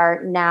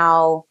All-Star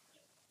now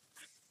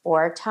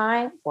four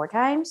times.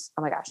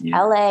 Oh my gosh.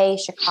 Yeah. LA,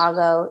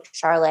 Chicago,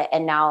 Charlotte,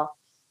 and now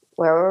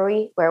where were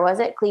we? Where was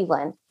it?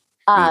 Cleveland.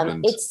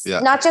 It's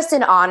not just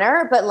an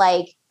honor, but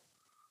like,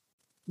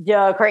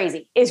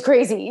 crazy. It's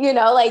crazy. You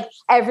know, like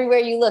everywhere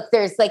you look,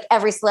 there's like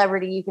every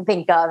celebrity you can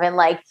think of. And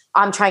like,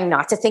 I'm trying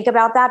not to think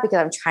about that because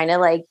I'm trying to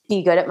like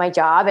be good at my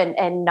job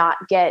and not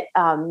get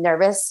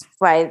nervous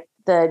by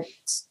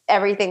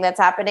everything that's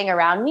happening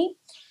around me.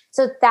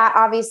 So that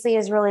obviously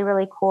is really,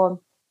 really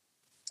cool.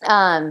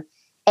 But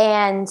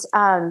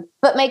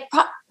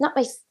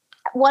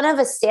one of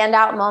the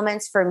standout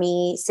moments for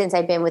me since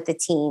I've been with the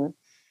team,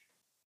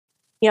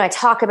 you know, I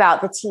talk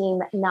about the team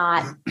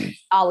not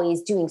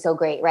always doing so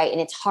great, right? And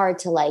it's hard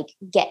to like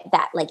get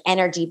that like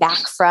energy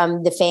back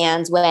from the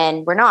fans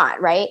when we're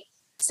not, right?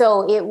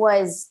 So it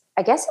was,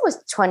 I guess it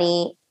was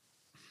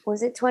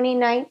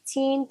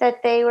 2019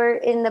 that they were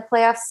in the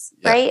playoffs,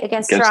 right?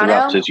 Against Toronto.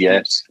 The Raptors,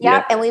 yes.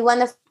 Yeah. And we won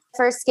the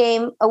first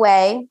game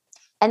away.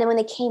 And then when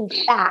they came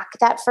back,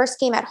 that first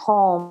game at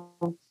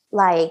home,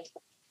 like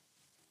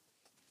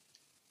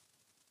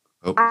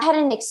Oh. I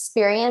hadn't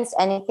experienced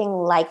anything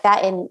like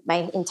that in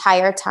my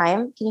entire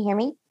time. Can you hear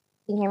me?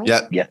 Can you hear me?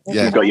 Yeah.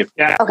 We've got you.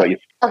 Yeah. Got you.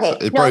 Okay.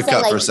 It No, broke saying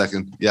up for a like,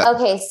 second. Yeah.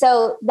 okay,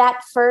 so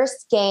that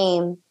first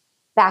game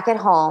back at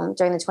home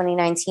during the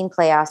 2019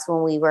 playoffs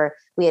when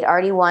we had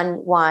already won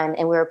one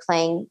and we were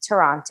playing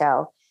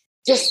Toronto,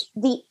 just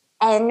the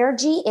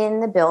energy in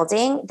the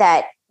building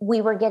that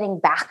we were getting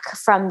back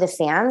from the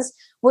fans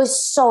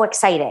was so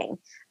exciting.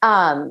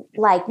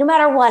 Like no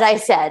matter what I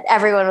said,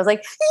 everyone was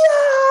like,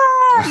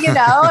 yeah, you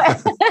know,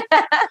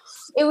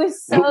 it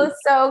was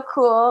so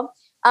cool.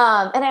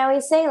 And I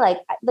always say like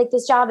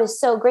this job is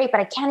so great,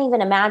 but I can't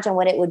even imagine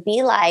what it would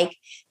be like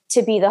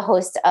to be the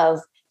host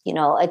of, you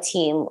know, a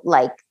team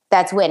like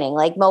that's winning,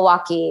 like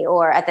Milwaukee,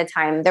 or at the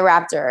time the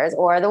Raptors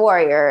or the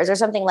Warriors or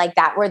something like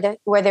that,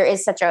 where there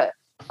is such a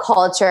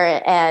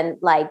culture and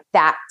like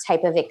that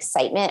type of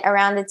excitement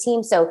around the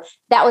team. So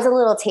that was a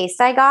little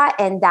taste I got,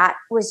 and that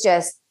was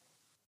just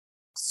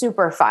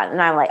super fun.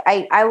 And I'm like,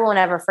 I will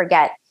never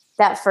forget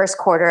that first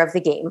quarter of the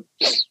game.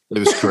 It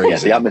was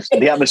crazy. Yeah,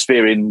 the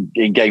atmosphere in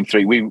game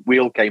 3. We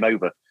all came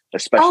over,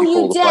 especially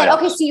for the playoffs.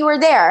 Okay, so you were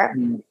there.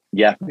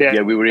 Yeah,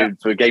 we were in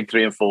for game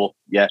 3 and 4.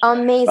 Yeah,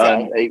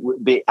 amazing.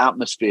 The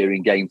atmosphere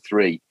in game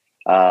 3,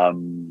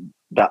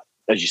 that,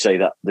 as you say,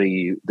 that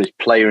the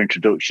player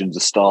introductions, the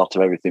start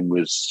of everything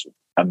was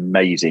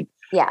amazing.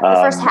 Yeah, the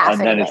first half,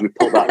 and then as we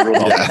put that run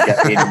on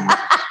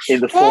in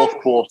the fourth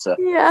quarter,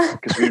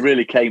 because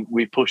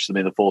we pushed them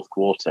in the fourth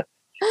quarter,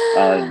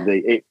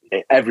 and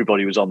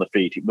everybody was on the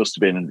feet. It must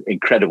have been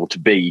incredible to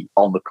be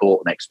on the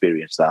court and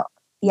experience that.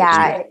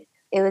 Yeah.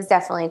 It was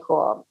definitely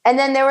cool. And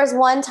then there was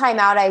one time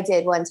out I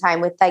did one time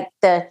with like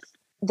the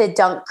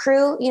dunk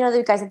crew, you know,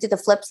 the guys that do the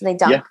flips and they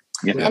dunk.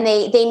 Yeah. And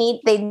they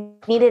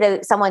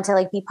needed someone to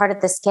like be part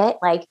of the skit.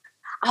 Like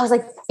I was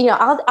like, you know,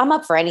 I'm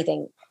up for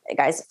anything,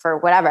 guys, for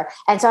whatever.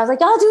 And so I was like,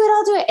 I'll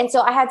do it. And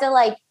so I had to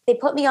like, they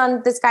put me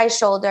on this guy's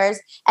shoulders.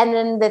 And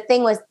then the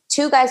thing was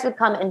 2 guys would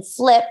come and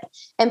flip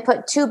and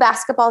put 2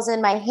 basketballs in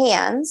my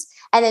hands.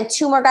 And then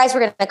 2 more guys were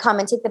going to come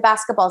and take the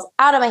basketballs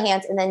out of my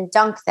hands and then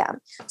dunk them.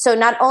 So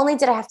not only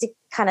did I have to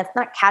kind of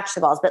not catch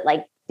the balls, but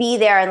like be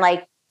there and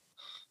like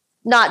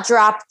not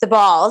drop the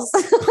balls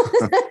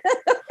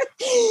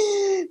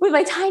with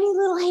my tiny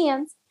little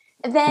hands.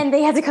 Then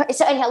they had to come.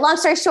 So anyhow, long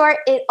story short,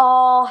 it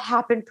all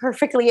happened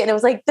perfectly. And it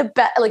was like the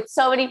best, like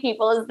so many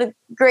people. It was the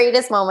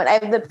greatest moment. I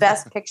have the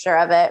best picture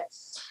of it.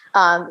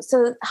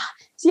 So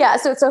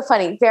it's so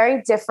funny.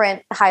 Very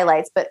different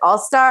highlights, but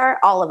All-Star,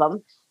 all of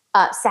them.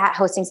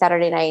 Hosting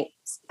Saturday night,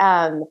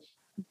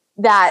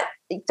 that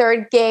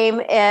third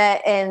game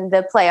in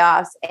the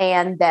playoffs,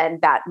 and then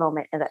that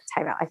moment in that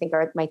timeout, I think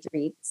are my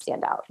 3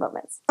 standout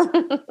moments. I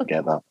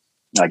get that.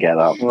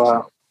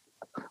 Wow,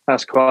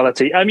 that's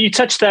quality. You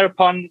touched there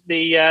upon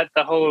the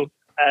whole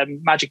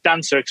Magic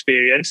Dancer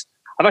experience.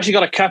 I've actually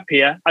got a cup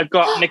here. I've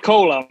got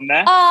Nicole on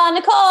there. Oh,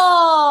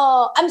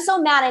 Nicole! I'm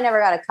so mad I never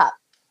got a cup.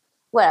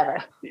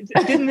 Whatever.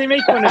 Didn't they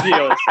make one of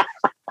yours?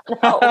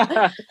 No,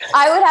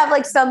 I would have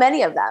like so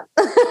many of them.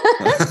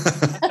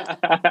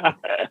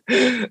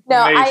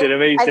 No,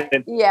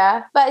 amazing.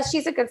 Yeah, but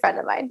she's a good friend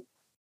of mine.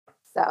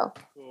 So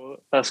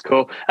that's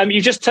cool.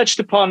 You just touched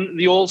upon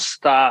the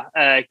All-Star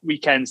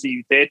weekends that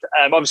you did.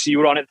 Obviously, you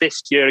were on it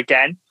this year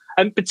again.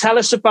 But tell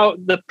us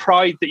about the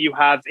pride that you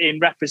have in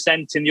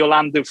representing the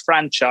Orlando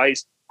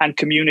franchise and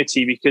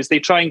community, because they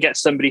try and get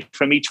somebody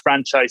from each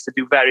franchise to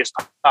do various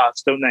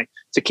parts, don't they,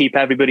 to keep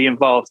everybody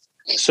involved.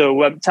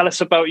 So tell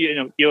us about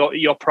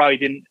your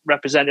pride in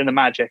representing the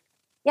Magic.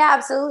 Yeah,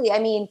 absolutely. I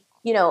mean,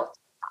 you know,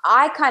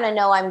 I kind of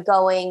know I'm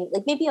going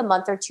like maybe a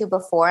month or 2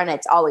 before, and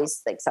it's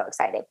always like so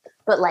exciting.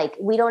 But like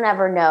we don't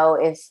ever know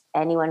if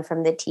anyone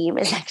from the team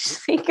is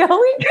actually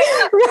going.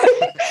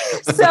 Right?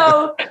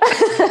 So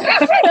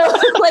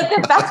like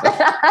the fact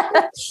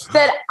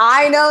that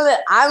I know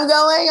that I'm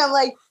going, I'm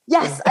like,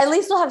 yes, at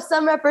least we'll have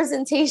some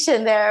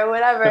representation there or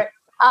whatever.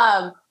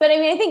 But I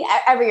mean, I think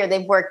every year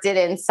they've worked it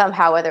in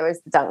somehow, whether it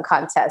was the dunk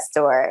contest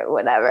or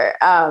whatever.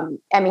 I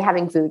mean,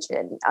 having Vooch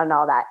and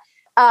all that.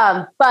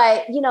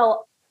 But you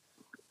know,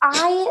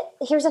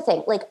 here's the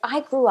thing. Like, I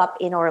grew up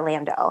in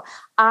Orlando.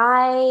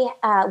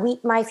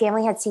 My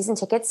family had season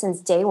tickets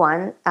since day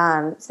one.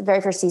 It's the very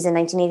first season,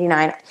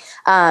 1989,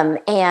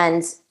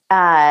 and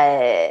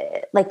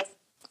like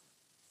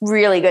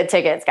really good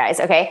tickets, guys.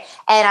 Okay,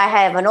 and I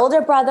have an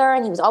older brother,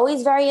 and he was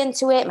always very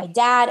into it. My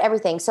dad,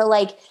 everything. So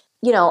like,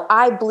 you know,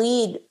 I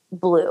bleed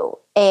blue,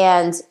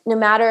 and no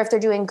matter if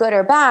they're doing good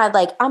or bad,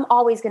 like I'm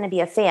always going to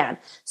be a fan.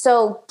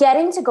 So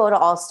getting to go to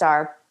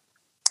All-Star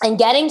and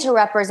getting to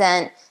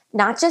represent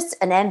not just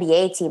an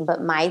NBA team,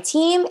 but my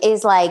team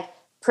is like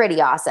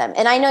pretty awesome.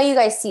 And I know you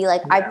guys see,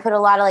 like, I put a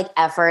lot of like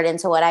effort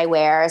into what I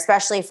wear,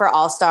 especially for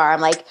All-Star.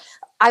 I'm like,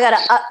 I got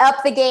to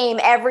up the game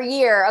every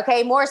year.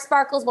 Okay. More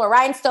sparkles, more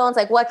rhinestones.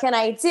 Like, what can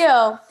I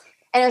do?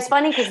 And it was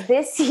funny because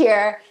this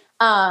year,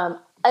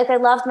 like I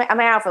loved my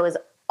outfit was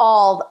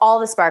all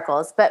the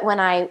sparkles. But when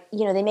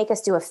they make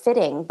us do a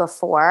fitting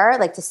before,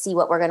 like to see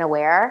what we're going to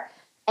wear.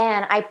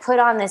 And I put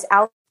on this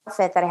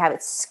outfit that I have.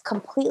 It's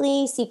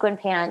completely sequin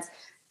pants,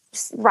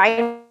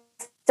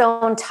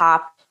 rhinestone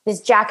top,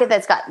 this jacket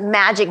that's got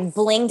magic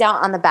blinged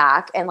out on the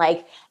back, and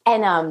I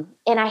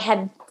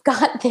had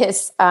got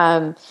this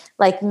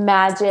like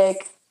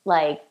magic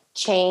like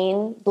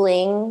chain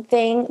bling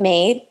thing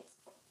made.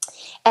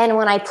 And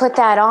when I put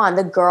that on,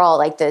 the girl,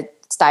 like the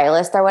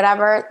stylist or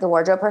whatever, the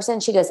wardrobe person,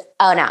 she goes,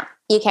 "Oh no,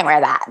 you can't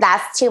wear that.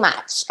 That's too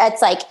much.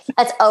 It's like,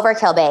 that's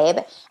overkill,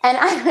 babe." And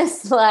I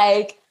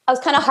was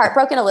kind of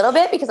heartbroken a little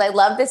bit because I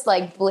love this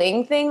like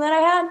bling thing that I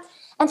had.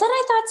 And then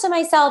I thought to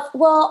myself,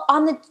 well,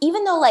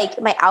 even though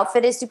like my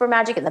outfit is super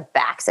magic and the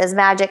back says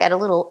magic, I had a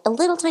little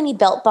tiny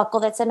belt buckle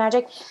that said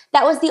magic.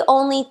 That was the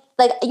only,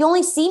 like, you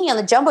only see me on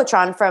the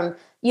Jumbotron from,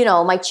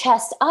 my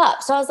chest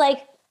up. So I was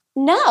like,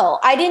 no,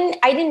 I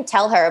didn't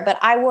tell her, but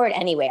I wore it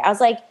anyway. I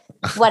was like,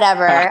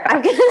 whatever,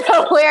 I'm going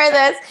to wear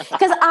this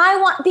because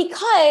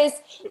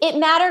it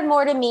mattered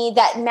more to me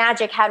that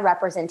magic had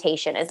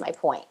representation is my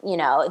point,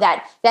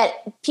 that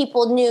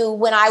people knew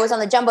when I was on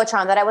the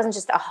Jumbotron that I wasn't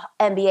just a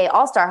NBA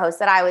All-Star host,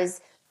 that I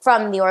was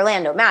from the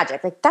Orlando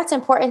Magic. Like, that's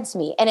important to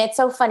me. And it's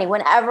so funny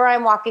whenever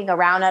I'm walking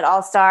around at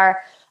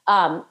All-Star,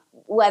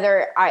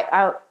 whether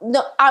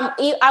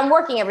I'm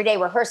working every day,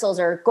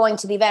 rehearsals or going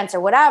to the events or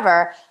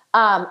whatever,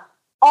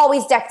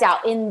 always decked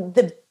out in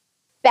the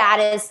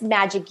baddest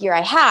magic gear I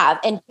have.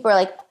 And people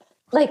are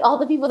like all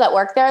the people that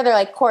work there, they're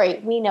like,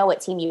 "Corey, we know what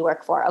team you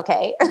work for,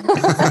 okay?"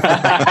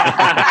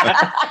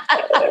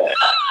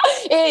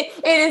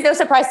 It is no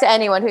surprise to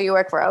anyone who you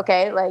work for,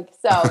 okay? Like,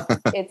 so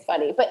it's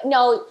funny. But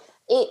no,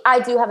 I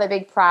do have a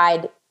big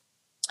pride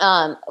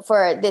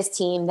for this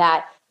team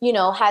that,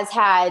 has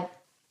had,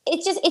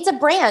 it's a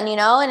brand,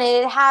 and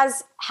it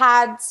has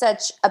had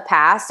such a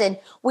past, and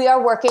we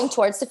are working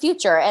towards the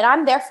future, and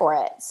I'm there for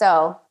it.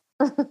 So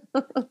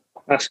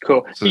that's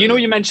cool. So,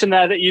 you mentioned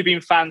there that you've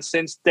been fans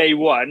since day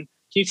one.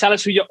 Can you tell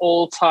us who your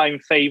all-time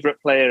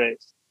favorite player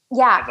is?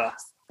 Yeah. Ever?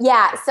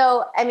 Yeah.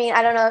 So, I mean,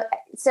 I don't know.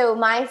 So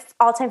my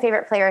all-time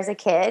favorite player as a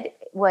kid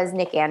was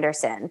Nick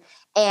Anderson.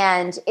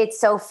 And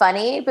it's so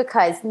funny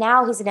because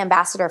now he's an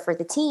ambassador for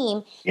the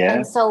team. Yeah.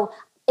 And so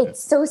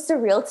it's so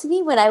surreal to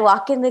me when I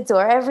walk in the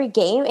door every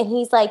game and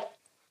he's like,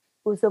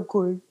 "What's up,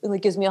 Corey?" And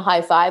like gives me a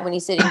high five when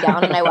he's sitting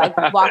down and I like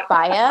walk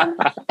by him.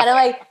 And I'm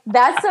like,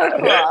 that's so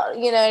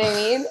cool. You know what I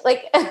mean?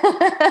 Like,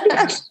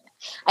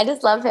 I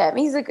just love him.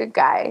 He's a good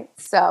guy.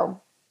 So.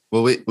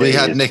 Well, we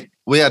had Nick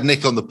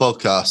on the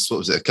podcast. What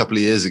was it? A couple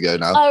of years ago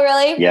now. Oh,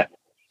 really? Yeah.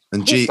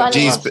 And He's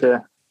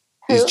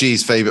he's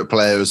G's favorite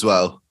player as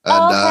well.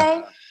 And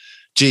okay.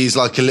 G's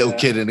like a little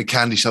kid in a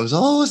candy shop.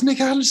 "Oh, it's Nick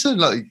Anderson!"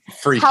 Like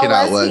freaking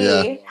out. Was he?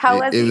 Yeah. How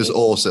was he? It was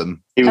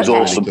awesome. He was Okay.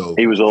 awesome. Cool.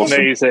 He was awesome.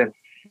 Amazing.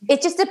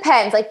 It just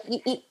depends. Like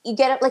you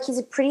get it. Like he's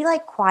a pretty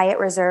like quiet,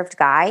 reserved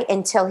guy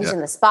until he's in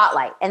the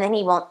spotlight, and then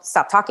he won't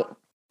stop talking.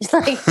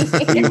 Like,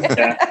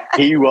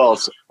 He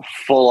was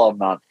full on,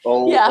 man.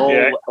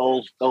 Yeah.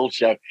 All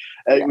show.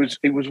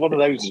 It was one of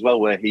those as well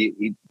where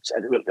he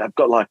said, "Look, I've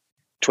got like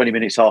 20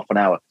 minutes, half an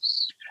hour."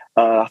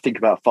 I think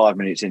about 5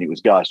 minutes in, it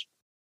was, "Guys,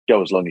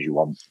 go as long as you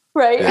want."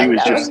 right?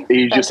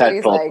 He just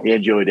had fun. Like. He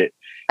enjoyed it.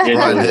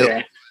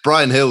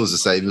 Brian Hill was the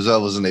same as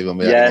well, wasn't he? When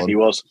we had him Yeah, on? he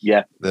was.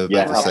 Yeah, They were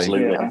yeah, about the same.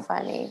 absolutely. So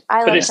funny. I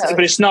But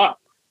love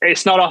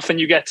it's not often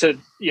you get to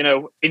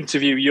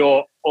interview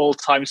your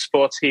all-time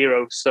sports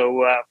hero.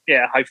 So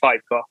high five,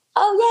 Carl.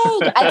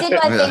 Oh, yay. I did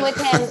one thing with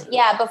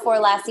him, before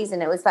last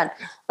season. It was fun.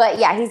 But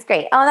yeah, he's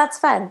great. Oh, that's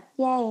fun.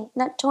 Yay.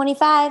 Not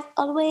 25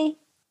 all the way.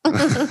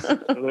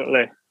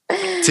 Absolutely.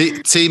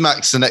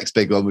 T-Mac's the next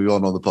big one we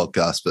want on the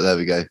podcast, but there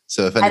we go.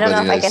 So if I anybody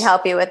don't know if I can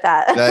help you with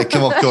that.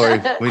 Come on, Corey.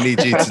 We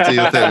need you to do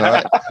your thing, all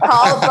right?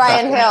 Call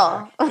Brian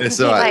Hill.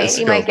 It's all right.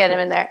 You might get him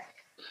in there.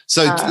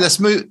 So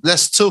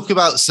let's talk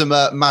about some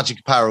Magic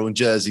apparel and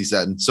jerseys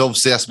then. So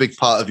obviously that's a big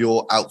part of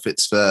your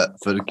outfits for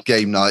the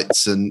game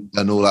nights and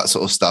all that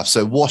sort of stuff.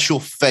 So what's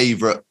your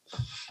favourite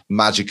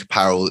Magic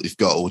apparel that you've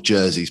got, or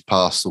jerseys,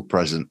 past or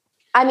present?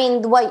 I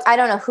mean, I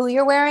don't know who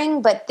you're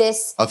wearing, but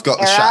this I've got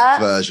the era, Shaq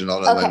version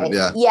on at the moment,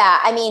 yeah. Yeah,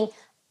 I mean,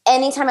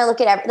 anytime I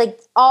look at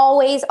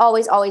always,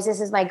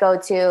 this is my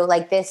go-to,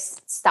 like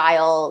this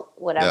style,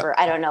 whatever.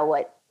 I don't know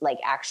what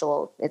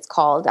it's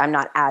called. I'm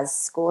not as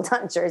schooled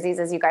on jerseys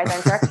as you guys,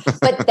 I'm sure.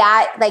 But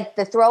that, like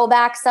the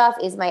throwback stuff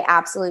is my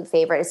absolute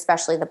favorite,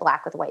 especially the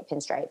black with white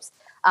pinstripes.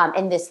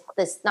 And this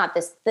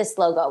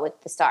logo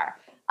with the star.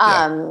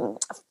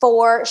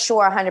 For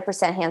sure,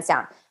 100% hands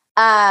down.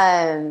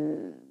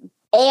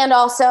 And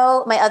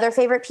also my other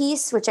favorite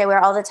piece, which I wear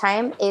all the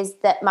time, is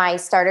that my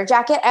starter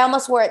jacket. I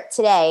almost wore it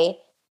today.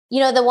 You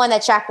know, the one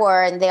that Shaq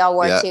wore and they all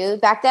wore too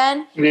back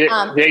then?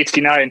 The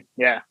 89,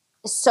 yeah.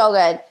 So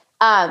good.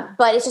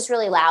 But it's just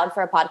really loud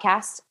for a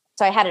podcast.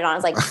 So I had it on. I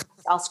was like,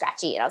 all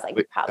scratchy. And I was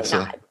like, probably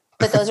not.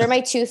 But those are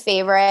my two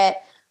favorite,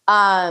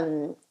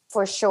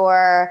 for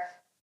sure.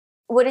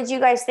 What did you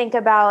guys think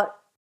about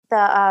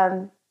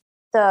the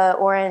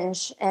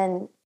orange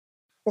and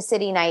the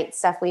city night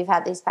stuff we've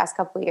had these past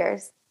couple of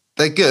years?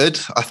 They're good.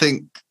 I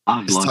think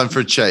it's time for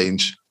a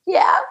change.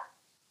 Yeah.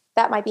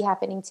 That might be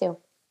happening too.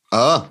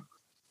 Oh.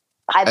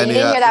 You didn't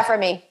hear that from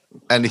me.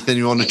 Anything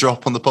you want to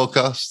drop on the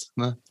podcast?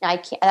 No. I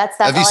can't. That's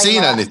Have you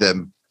seen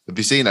anything? Have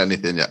you seen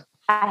anything yet?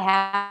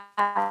 I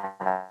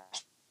have.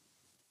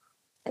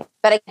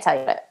 but I can tell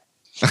you it.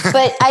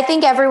 But I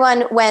think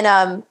everyone, when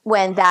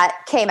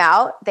that came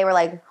out, they were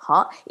like,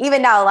 huh?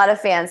 Even now, a lot of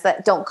fans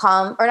that don't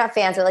come, or not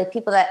fans, but like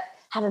people that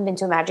haven't been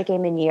to a Magic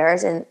game in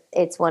years, and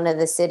it's one of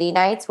the city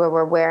nights where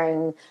we're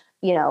wearing,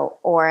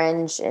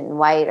 orange and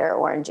white or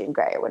orange and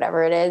gray or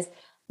whatever it is.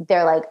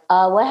 They're like,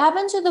 what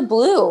happened to the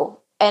blue?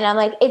 And I'm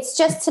like, it's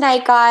just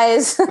tonight,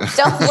 guys.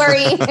 Don't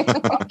worry.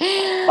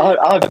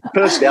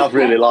 I've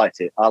really liked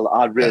it.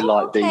 I really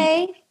liked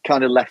the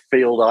kind of left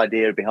field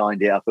idea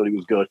behind it. I thought it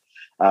was good.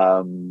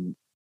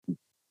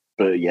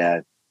 But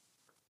yeah,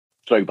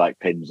 throwback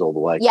pins all the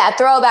way. Yeah,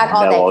 throwback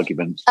all day. No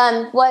arguments.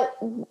 What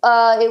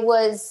it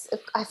was,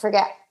 I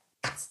forget,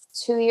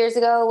 3 years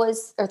ago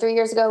was the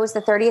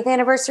 30th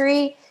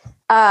anniversary.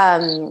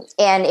 And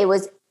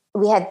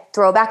we had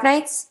throwback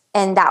nights.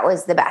 And that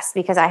was the best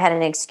because I had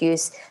an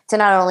excuse to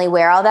not only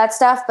wear all that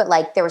stuff, but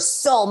like there was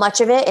so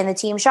much of it in the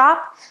team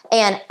shop.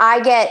 And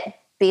I get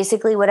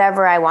basically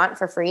whatever I want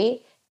for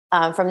free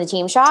from the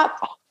team shop.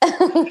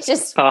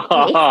 Just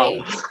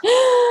y'all.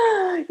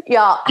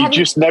 You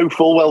just know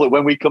full well that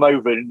when we come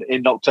over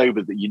in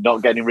October that you're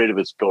not getting rid of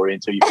us, Corey,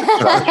 until you put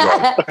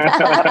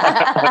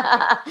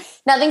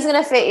Nothing's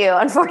gonna fit you,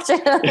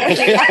 unfortunately.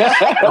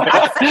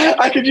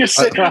 I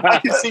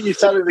can see you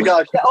telling the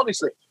guys, yeah,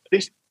 honestly,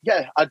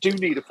 I do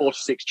need a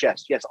 4-6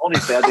 chest. Yes,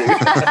 honestly, I do.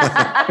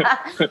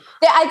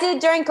 Yeah, I did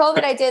during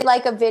COVID. I did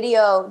like a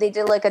video. They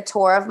did like a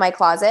tour of my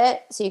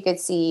closet, so you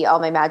could see all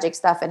my Magic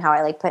stuff and how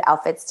I like put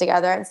outfits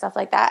together and stuff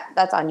like that.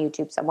 That's on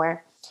YouTube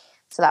somewhere.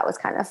 So that was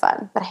kind of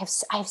fun. But I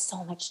have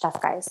so much stuff,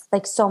 guys.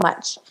 Like so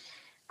much.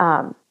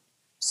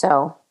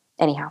 So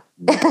anyhow,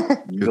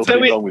 I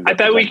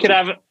bet we could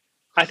have.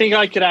 I think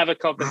I could have a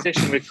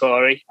competition with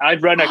Corey.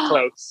 I'd run her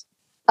close.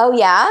 Oh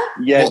yeah.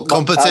 Yeah. What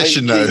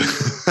competition though?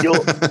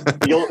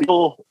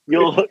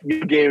 Your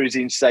gear is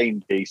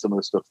insane, P. Some of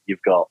the stuff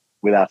you've got,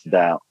 without a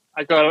doubt.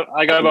 I got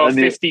about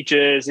 50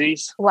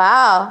 jerseys.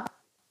 Wow.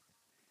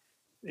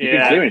 You've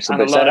been clearing some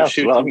bits out as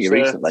well, haven't you,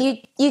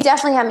 recently? You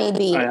definitely have me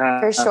beat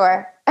for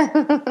sure.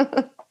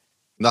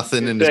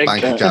 Nothing in his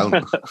bank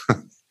account.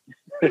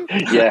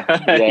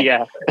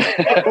 Yeah.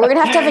 We're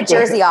gonna have to have a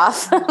jersey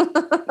off.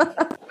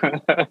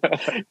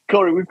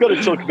 Corey, we've got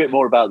to talk a bit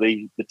more about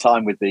the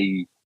time as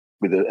a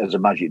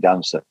Magic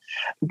dancer.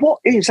 What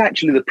is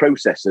actually the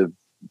process of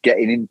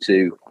getting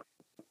into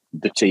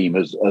the team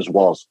as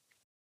was?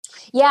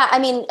 Yeah, I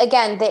mean,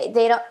 again,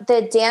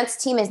 the dance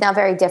team is now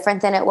very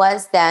different than it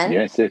was then.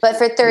 Yes, but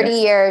for 30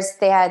 years,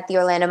 they had the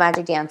Orlando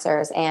Magic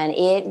Dancers, and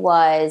it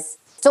was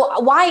so.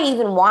 Why I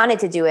even wanted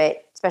to do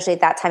it, especially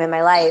at that time in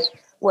my life,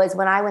 was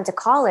when I went to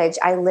college.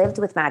 I lived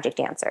with Magic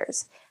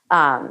Dancers.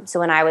 So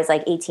when I was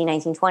like 18,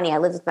 19, 20, I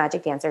lived with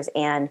Magic Dancers,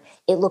 and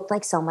it looked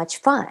like so much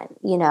fun.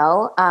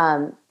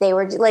 They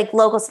were like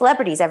local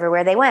celebrities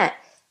everywhere they went.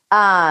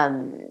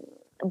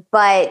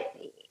 But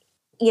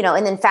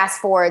and then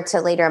fast forward to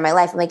later in my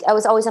life, I'm like, it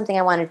was always something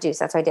I wanted to do.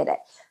 So that's why I did it.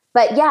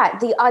 But yeah,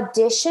 the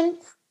audition,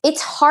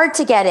 it's hard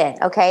to get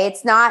in. Okay.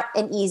 It's not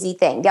an easy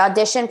thing. The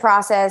audition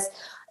process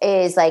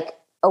is like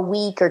a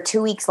week or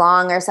 2 weeks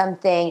long or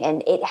something.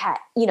 And it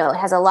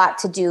has a lot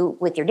to do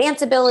with your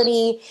dance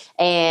ability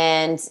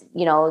and,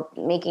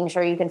 making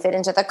sure you can fit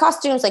into the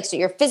costumes, like, so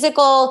your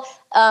physical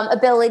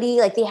ability,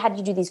 like they had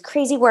you do these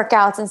crazy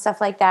workouts and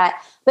stuff like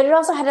that. But it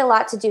also had a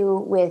lot to do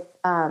with,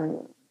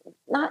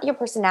 not your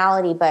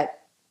personality, but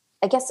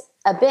I guess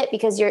a bit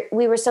because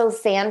we were so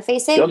fan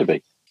facing. Gotta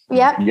be.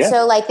 Yep. Yeah.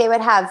 So like they would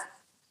have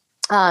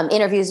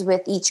interviews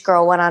with each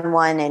girl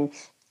one-on-one and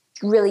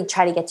really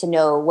try to get to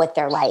know what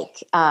they're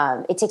like.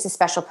 It takes a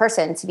special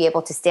person to be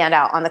able to stand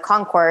out on the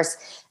concourse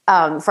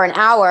for an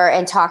hour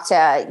and talk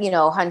to,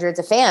 hundreds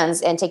of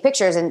fans and take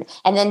pictures and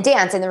then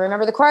dance and then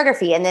remember the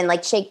choreography and then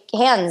like shake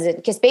hands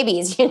and kiss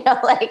babies,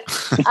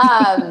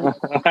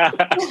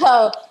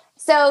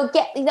 So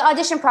the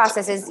audition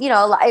process is,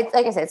 like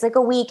I said, it's like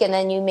a week and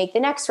then you make the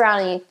next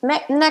round and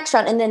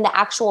and then the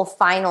actual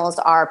finals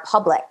are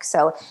public.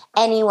 So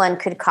anyone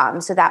could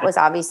come. So that was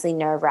obviously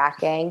nerve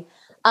wracking.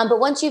 But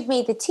once you've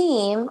made the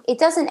team, it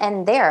doesn't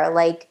end there.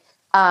 Like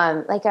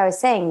I was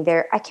saying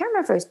I can't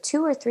remember if it was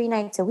 2 or 3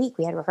 nights a week.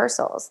 We had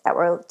rehearsals that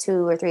were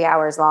 2 or 3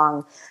 hours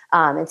long.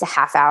 It's a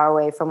half hour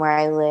away from where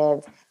I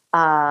live.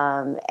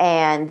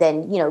 And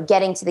then,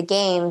 getting to the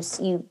games,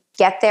 you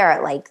get there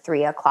at like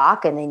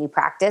 3:00 and then you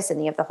practice and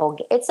you have the whole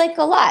game. It's like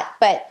a lot,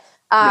 but,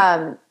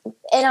 and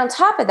on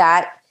top of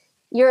that,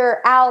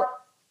 you're out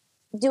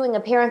doing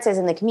appearances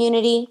in the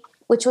community,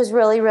 which was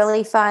really,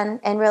 really fun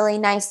and really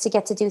nice to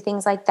get to do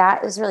things like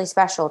that. It was really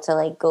special to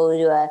like go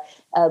to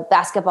a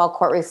basketball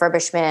court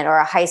refurbishment or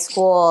a high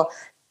school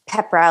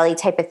pep rally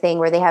type of thing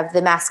where they have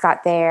the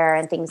mascot there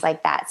and things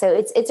like that. So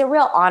it's a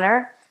real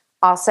honor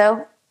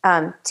also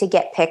to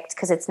get picked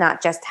because it's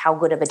not just how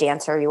good of a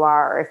dancer you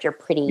are or if you're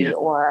pretty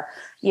or,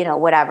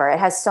 whatever. It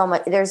has so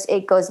much,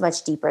 it goes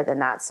much deeper than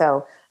that.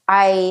 So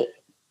I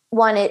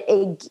wanted,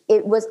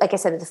 it was, like I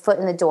said, the foot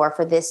in the door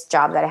for this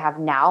job that I have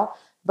now,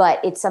 but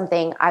it's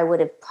something I would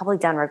have probably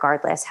done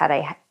regardless had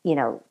I,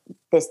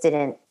 this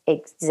didn't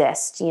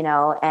exist,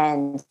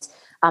 and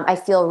I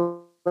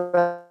feel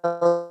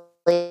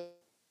really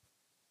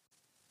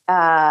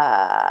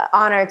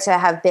honor to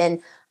have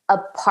been a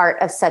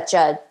part of such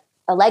a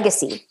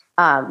legacy.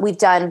 We've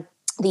done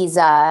these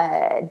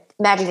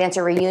Magic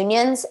Dancer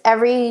reunions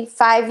every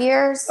 5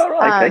 years. All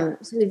right,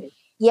 okay.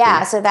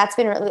 So that's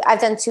been really, I've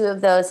done 2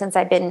 of those since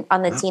I've been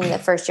on the team. The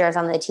first year I was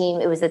on the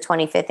team, it was the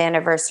 25th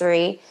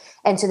anniversary.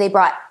 And so they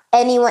brought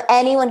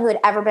anyone who had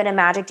ever been a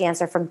Magic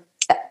Dancer from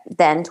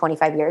then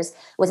 25 years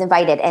was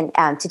invited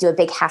and to do a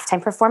big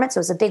halftime performance. It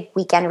was a big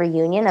weekend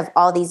reunion of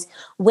all these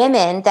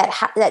women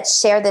that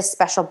share this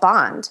special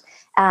bond.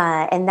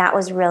 And that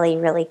was really,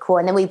 really cool.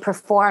 And then we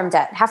performed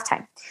at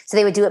halftime. So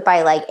they would do it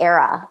by like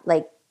era,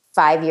 like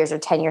 5 years or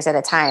 10 years at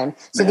a time.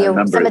 So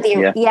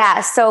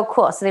so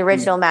cool. So the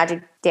original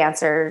Magic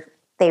Dancer,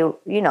 they're,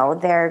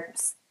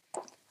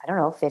 I don't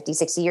know, 50,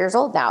 60 years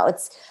old now.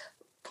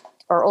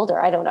 Or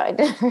older, I don't know.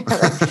 But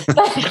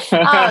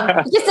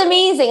just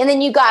amazing. And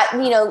then you got,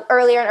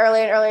 earlier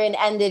and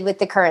ended with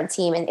the current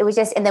team. And it was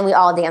and then we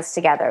all danced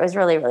together. It was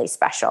really, really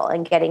special.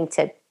 And getting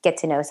to get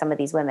to know some of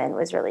these women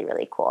was really,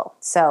 really cool.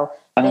 So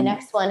the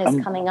next one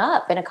is coming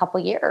up in a couple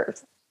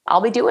years.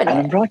 I'll be doing it.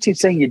 I'm right in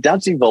saying your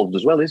dad's involved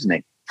as well, isn't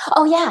he?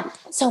 Oh yeah.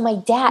 So my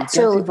dad,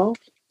 so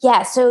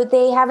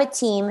they have a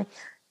team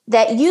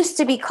that used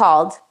to be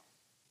called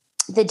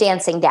the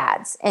Dancing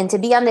Dads. And to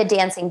be on the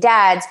Dancing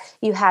Dads,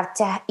 you had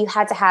to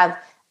have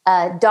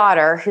a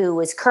daughter who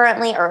was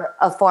currently or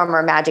a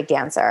former Magic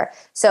Dancer.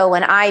 So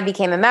when I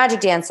became a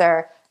Magic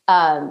Dancer,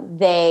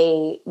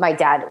 my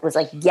dad was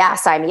like, yeah,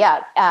 sign me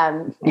up.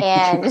 And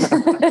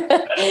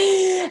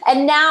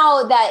and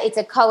now that it's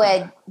a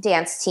co-ed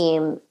dance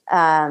team,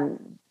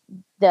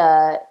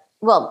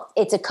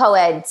 it's a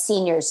co-ed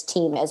seniors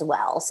team as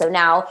well. So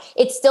now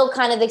it's still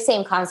kind of the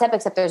same concept,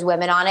 except there's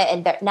women on it.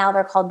 And now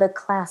they're called the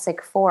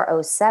Classic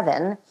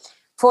 407.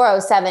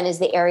 407 is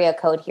the area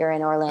code here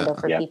in Orlando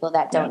for people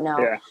that don't know.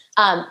 Yeah.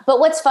 But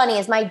what's funny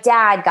is my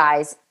dad,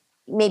 guys,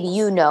 maybe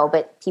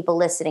but people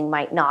listening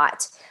might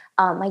not.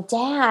 My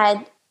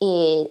dad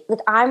is,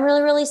 I'm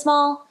really, really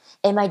small.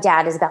 And my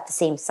dad is about the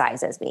same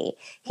size as me.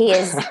 He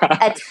is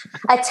a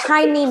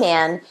tiny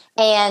man.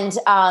 And,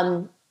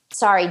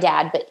 sorry,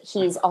 Dad, but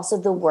he's also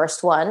the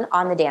worst one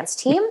on the dance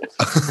team.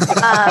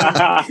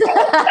 I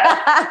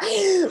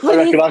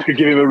reckon I could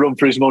give him a run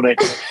for his money.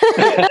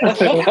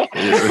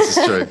 This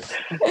is true.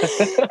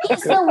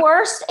 He's the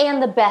worst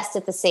and the best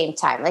at the same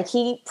time. Like,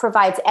 he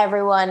provides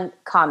everyone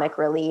comic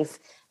relief.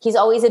 He's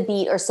always a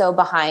beat or so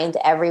behind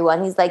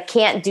everyone. He's like,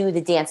 can't do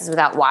the dances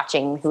without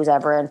watching who's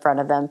ever in front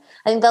of him.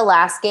 I think the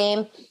last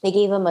game, they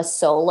gave him a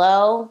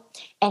solo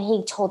and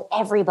he told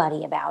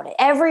everybody about it.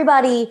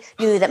 Everybody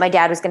knew that my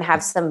dad was going to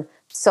have some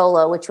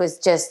solo, which was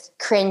just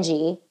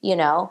cringy,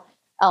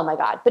 Oh my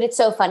God. But it's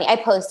so funny. I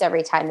post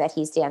every time that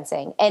he's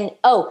dancing. And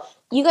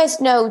you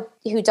guys know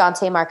who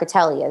Dante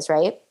Marcatelli is,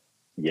 right?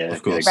 Yeah,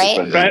 of course.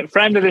 Right?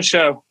 Friend of the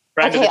show.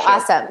 Okay,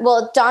 awesome.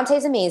 Well,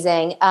 Dante's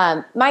amazing.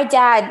 My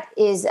dad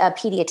is a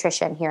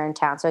pediatrician here in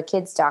town, so a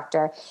kid's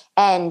doctor,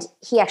 and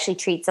he actually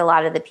treats a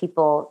lot of the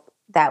people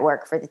that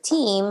work for the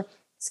team's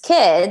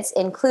kids,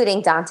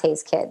 including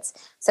Dante's kids.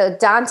 So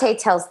Dante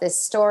tells this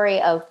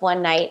story of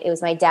one night, it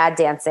was my dad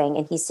dancing,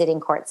 and he's sitting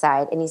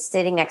courtside, and he's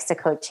sitting next to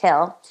Coach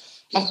Hill,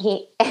 and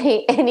he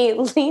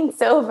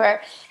leans over,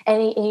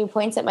 and he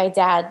points at my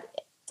dad,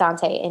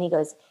 Dante, and he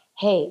goes,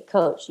 "Hey,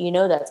 Coach,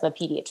 that's my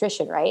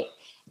pediatrician, right?"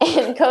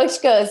 And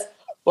Coach goes,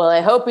 "Well, I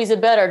hope he's a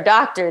better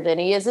doctor than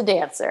he is a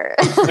dancer."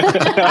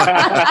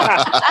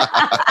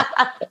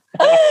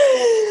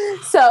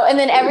 So, and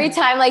then every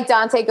time like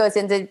Dante goes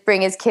in to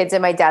bring his kids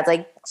and my dad's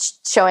like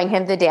showing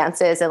him the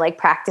dances and like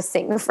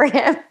practicing for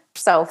him.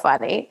 So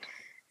funny.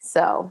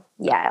 So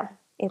yeah,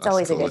 it's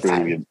always a good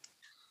time. Brilliant.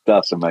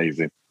 That's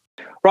amazing.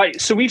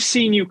 Right. So we've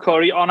seen you,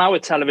 Corey, on our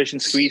television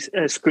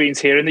screens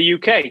here in the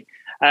UK,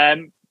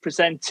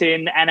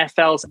 presenting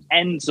NFL's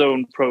End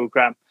Zone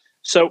program.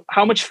 So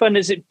how much fun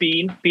has it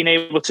been being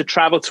able to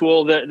travel to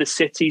all the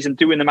cities and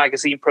doing the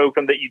magazine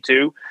program that you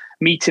do,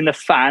 meeting the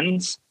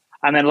fans?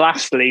 And then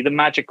lastly, the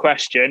magic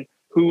question,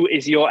 who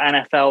is your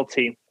NFL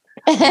team?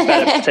 You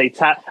better say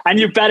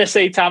you better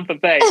say Tampa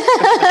Bay.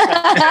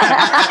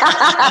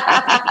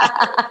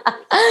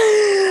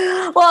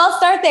 Well, I'll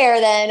start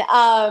there then.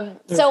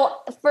 So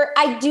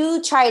I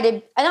don't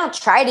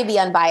try to be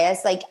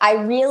unbiased. Like, I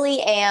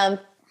really am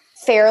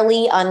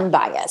fairly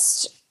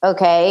unbiased.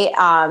 Okay.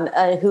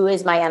 Who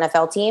is my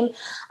NFL team?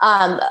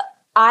 I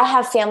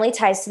have family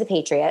ties to the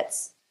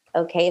Patriots.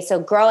 Okay. So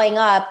growing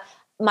up,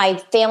 my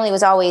family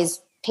was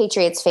always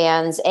Patriots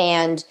fans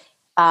and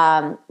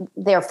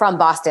they're from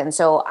Boston.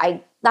 So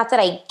not that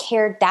I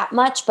cared that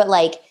much, but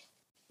like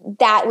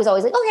that was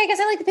always like, okay, I guess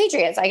I like the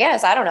Patriots, I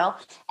guess. I don't know.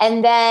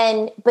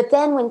 But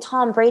then when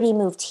Tom Brady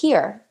moved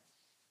here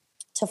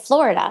to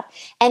Florida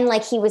and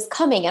like he was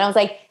coming and I was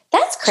like,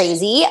 that's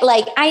crazy.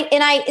 Like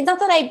it's not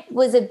that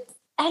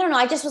I don't know.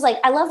 I just was like,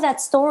 I love that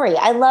story.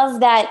 I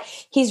love that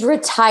he's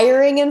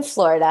retiring in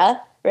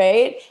Florida,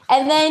 right?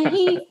 And then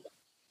he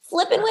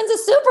flipping wins a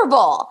Super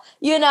Bowl,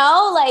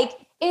 like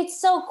it's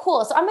so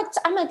cool. So I'm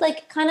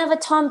like kind of a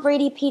Tom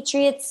Brady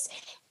Patriots.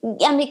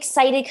 I'm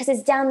excited because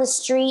it's down the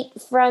street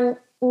from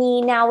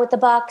me now with the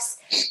Bucks.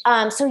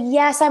 So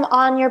yes, I'm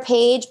on your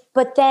page,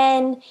 but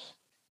then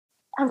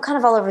I'm kind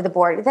of all over the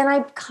board. Then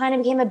I kind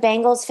of became a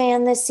Bengals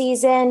fan this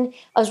season.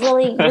 I was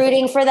really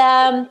rooting for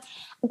them.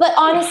 But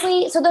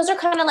honestly, so those are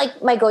kind of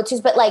like my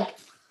go-tos. But like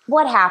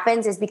what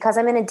happens is because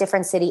I'm in a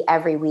different city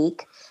every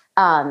week,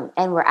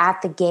 and we're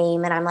at the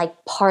game and I'm like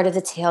part of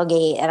the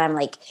tailgate and I'm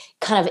like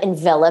kind of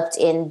enveloped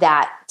in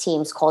that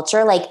team's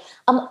culture. Like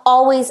I'm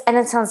always, and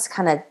it sounds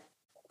kind of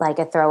like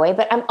a throwaway,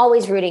 but I'm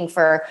always rooting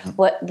for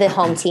what the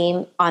home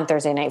team on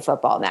Thursday Night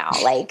Football now.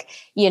 Like,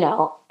 you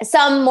know,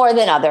 some more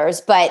than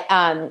others, but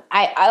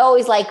I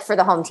always like for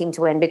the home team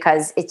to win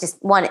because it's just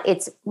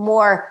it's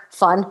more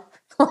fun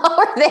while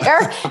we're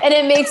there and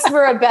it makes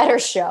for a better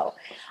show.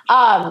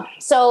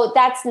 So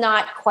that's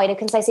not quite a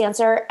concise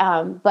answer,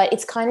 but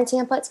it's kind of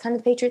Tampa, it's kind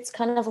of the Patriots,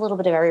 kind of a little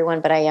bit of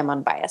everyone, but I am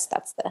unbiased.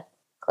 That's the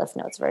Cliff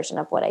Notes version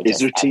of what I just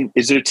said.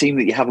 Is there a team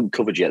that you haven't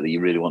covered yet that you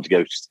really want to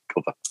go to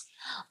cover?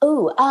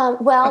 Oh,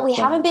 well, we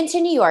haven't been to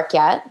New York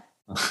yet.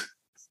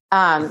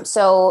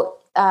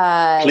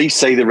 Please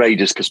say the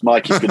Raiders because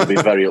Mikey's going to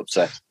be very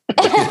upset.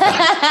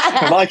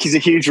 Mikey's a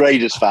huge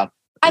Raiders fan.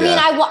 I mean,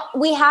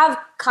 we have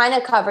kind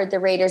of covered the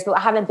Raiders, but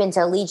I haven't been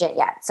to Allegiant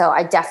yet. So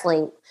I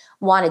definitely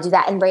want to do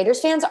that. And Raiders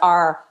fans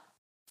are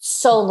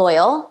so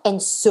loyal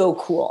and so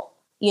cool,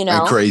 you know,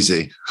 and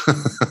crazy,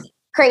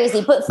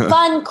 but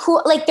fun,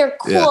 cool. Like they're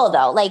cool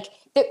though. Like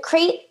they're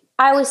crazy.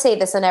 I always say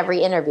this in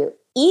every interview.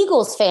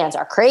 Eagles fans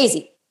are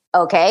crazy.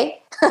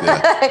 Okay.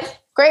 Yeah.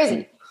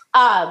 Crazy.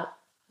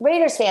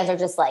 Raiders fans are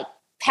just like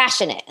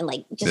passionate and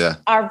like just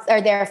are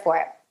there for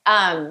it.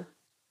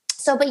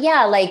 But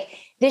yeah, like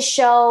this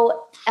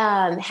show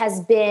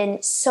has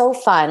been so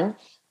fun.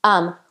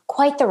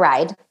 Quite the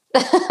ride.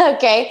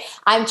 Okay.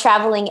 I'm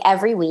traveling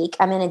every week.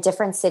 I'm in a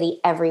different city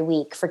every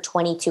week for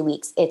 22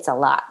 weeks. It's a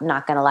lot. I'm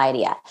not going to lie to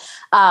you.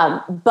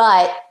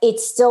 But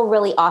it's still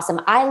really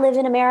awesome. I live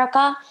in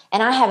America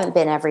and I haven't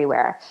been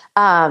everywhere.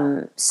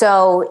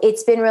 So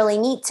it's been really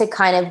neat to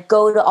kind of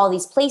go to all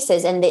these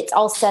places and it's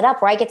all set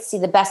up where I get to see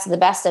the best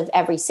of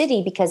every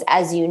city, because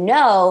as you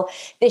know,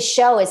 this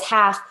show is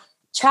half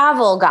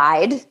travel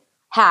guide,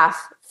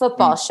 half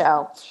football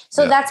show.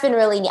 So that's been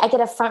really neat. I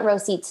get a front row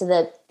seat to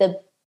the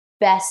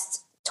best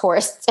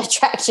tourist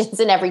attractions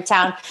in every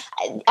town.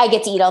 I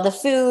get to eat all the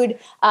food.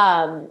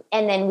 And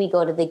then we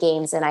go to the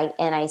games and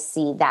I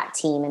see that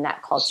team and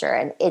that culture.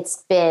 And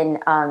it's been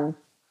a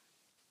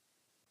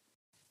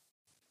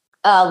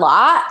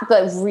lot,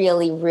 but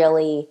really,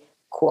 really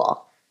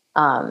cool.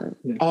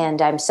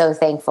 And I'm so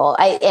thankful.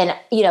 And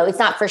you know, it's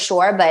not for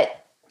sure,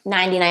 but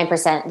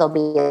 99% there'll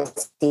be a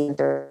season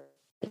 3.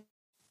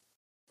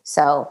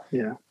 So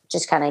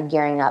just kind of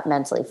gearing up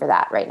mentally for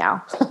that right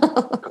now.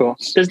 Cool.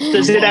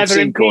 Does it ever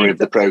impede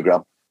the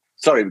program?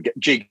 Sorry,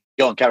 G,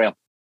 go on, carry on.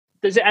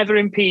 Does it ever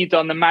impede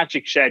on the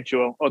Magic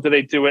schedule, or do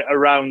they do it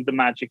around the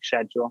Magic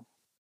schedule?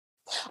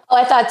 Oh,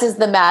 I thought, does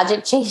the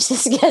Magic change the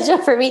schedule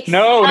for me?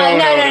 No.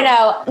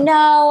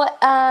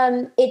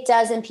 It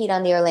does impede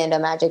on the Orlando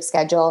Magic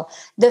schedule.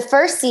 The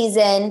first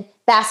season,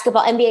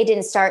 basketball, NBA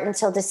didn't start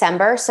until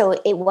December, so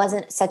it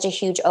wasn't such a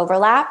huge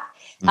overlap.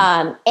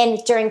 And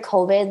during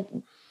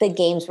COVID, the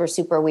games were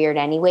super weird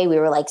anyway. We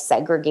were like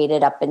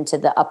segregated up into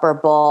the upper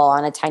bowl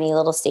on a tiny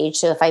little stage.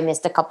 So if I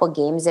missed a couple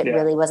games, it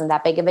really wasn't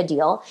that big of a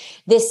deal.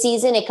 This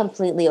season, it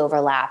completely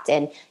overlapped.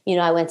 And, you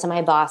know, I went to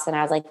my boss and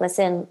I was like,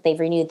 listen, they've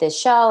renewed this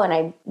show and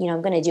I'm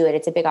going to do it.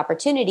 It's a big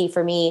opportunity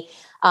for me.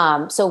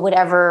 So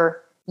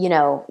whatever, you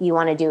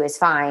want to do is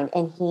fine.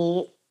 And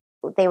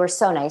they were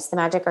so nice. The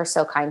Magic are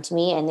so kind to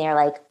me. And they're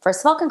like, first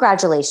of all,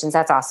 congratulations.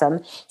 That's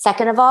awesome.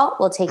 Second of all,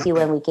 we'll take you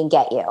when we can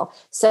get you.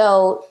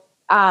 So,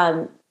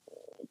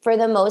 for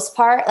the most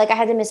part, like I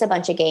had to miss a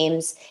bunch of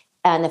games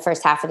in the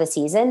first half of the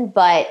season,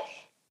 but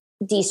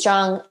D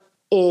Strong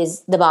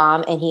is the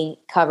bomb and he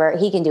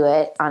can do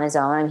it on his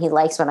own. And he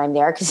likes when I'm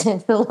there because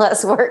it's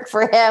less work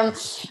for him.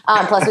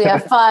 Plus we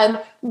have fun,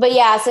 but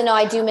yeah, so no,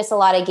 I do miss a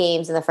lot of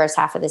games in the first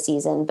half of the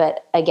season,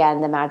 but again,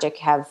 the Magic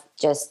have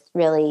just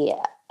really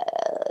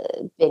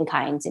been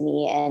kind to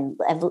me and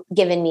have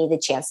given me the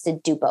chance to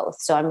do both.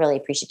 So I'm really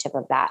appreciative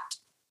of that.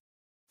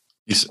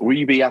 Will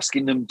you be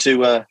asking them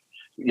to,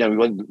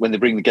 when they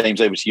bring the games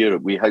over to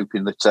Europe, we're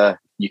hoping that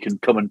you can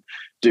come and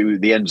do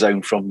the end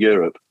zone from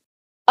Europe.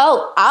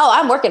 Oh,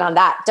 I'm working on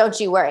that. Don't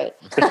you worry.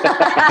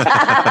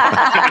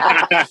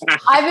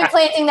 I've been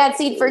planting that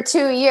seed for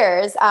 2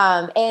 years.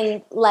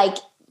 And like,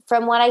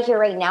 from what I hear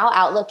right now,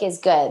 outlook is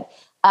good.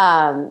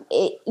 At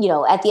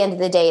the end of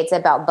the day, it's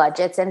about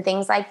budgets and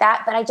things like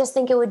that. But I just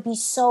think it would be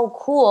so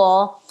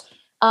cool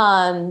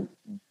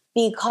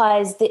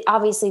because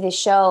obviously the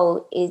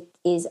show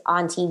is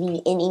on TV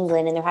in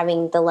England and they're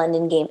having the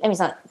London game. I mean,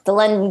 the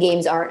London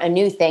games aren't a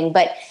new thing,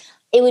 but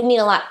it would mean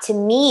a lot to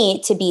me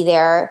to be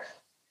there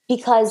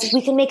because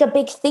we can make a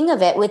big thing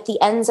of it with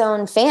the end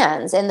zone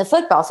fans and the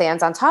football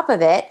fans on top of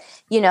it.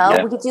 We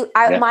could do,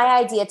 my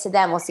idea to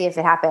them, we'll see if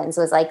it happens,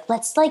 was like,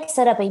 let's like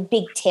set up a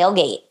big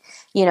tailgate,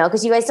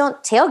 because you guys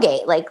don't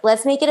tailgate. Like,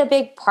 let's make it a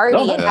big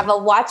party and have a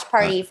watch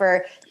party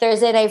for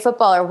Thursday Night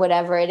Football or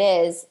whatever it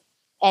is.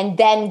 And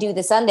then do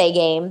the Sunday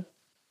game.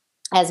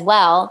 as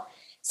well.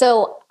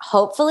 So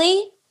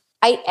hopefully,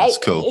 That's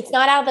cool. it's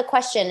not out of the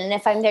question. And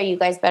if I'm there, you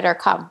guys better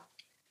come.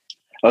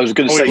 I was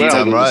going to Oh, say,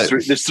 well. Right.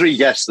 there's three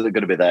guests that are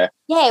going to be there.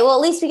 Yay! Well,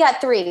 at least we got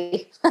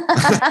 3.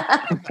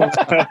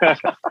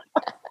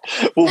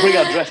 We'll bring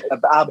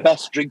our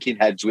best drinking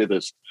heads with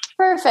us,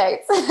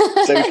 Perfect.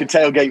 so we can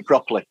tailgate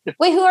properly.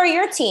 Wait, who are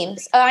your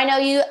teams? Oh, I know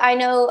you. I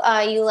know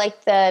you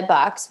like the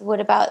Bucks. What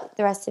about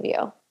the rest of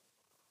you?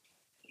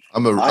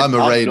 I'm a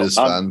Raiders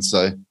fan,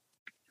 so.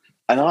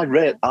 And I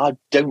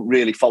don't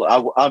really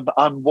follow.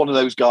 I'm one of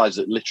those guys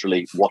that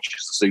literally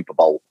watches the Super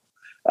Bowl,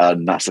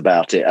 and that's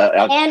about it.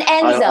 And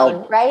end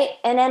zone, right?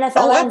 And NFL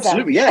Oh, end zone.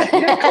 absolutely, yeah, of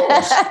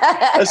course.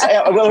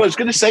 Well, I was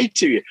going to say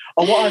to you,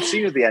 on what I've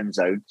seen of the end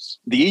zone,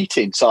 the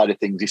eating side of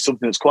things is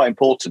something that's quite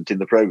important in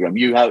the program.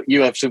 You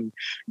have some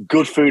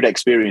good food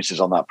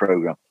experiences on that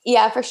program.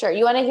 Yeah, for sure.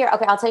 You want to hear?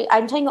 Okay, I'll tell you.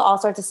 I'm telling you all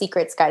sorts of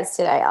secrets, guys,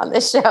 today on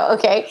this show.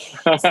 Okay,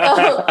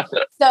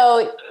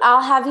 so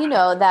I'll have you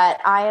know that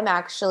I am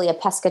actually a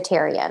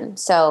pescatarian.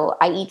 So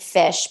I eat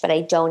fish, but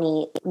I don't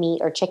eat meat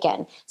or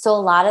chicken. So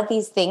a lot of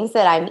these things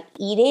that I'm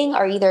eating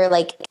are either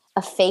like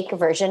a fake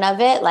version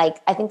of it.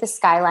 Like I think the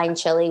Skyline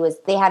chili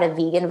they had a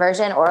vegan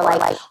version, or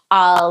like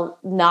I'll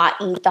not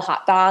eat the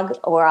hot dog,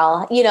 or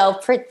I'll,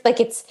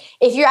 it's,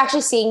 if you're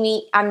actually seeing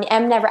me,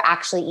 I'm never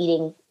actually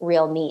eating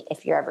real meat.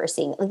 If you're ever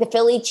seeing it, like the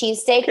Philly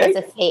cheesesteak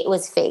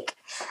was fake.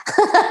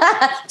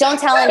 Don't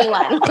tell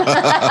anyone. But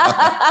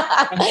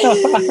that's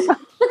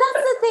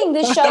the thing.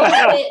 The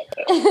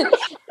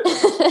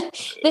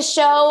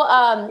show,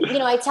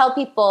 I tell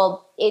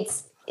people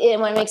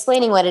when I'm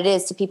explaining what it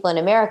is to people in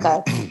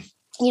America,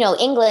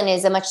 England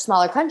is a much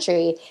smaller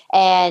country,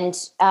 and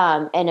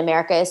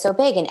America is so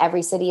big, and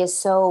every city is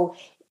so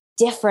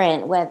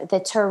different with the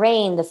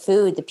terrain, the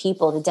food, the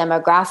people, the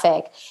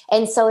demographic.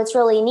 And so it's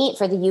really neat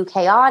for the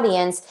UK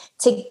audience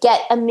to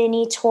get a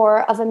mini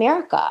tour of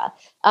America.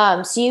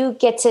 So you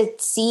get to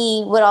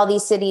see what all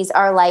these cities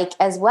are like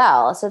as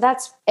well. So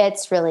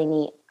it's really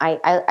neat.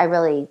 I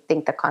really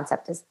think the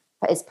concept is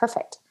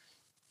perfect.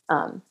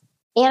 And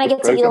I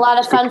get to eat a lot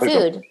of fun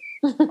food.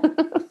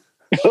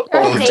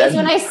 There are days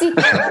when I see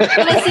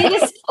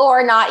this,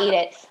 or not eat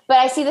it, but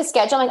I see the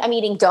schedule. I'm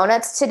eating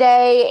donuts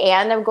today,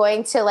 and I'm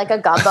going to like a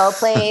gumbo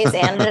place,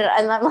 and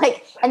I'm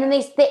like, and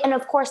then and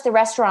of course the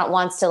restaurant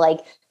wants to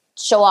like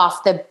show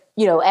off the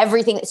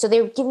everything. So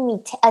they're giving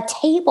me a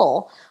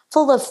table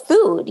full of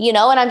food, and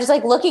I'm just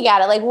like looking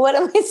at it, like, what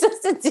am I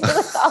supposed to do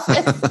with all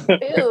this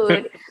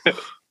food?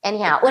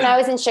 Anyhow, when I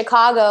was in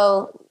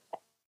Chicago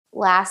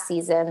last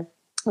season,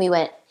 we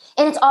went,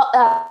 and it's all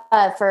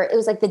it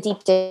was like the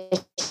deep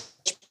dish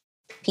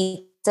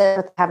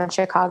pizza we have in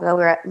Chicago.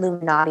 We were at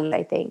Illuminati,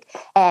 I think,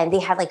 and they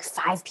had like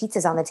 5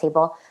 pizzas on the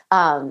table,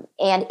 and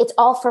it's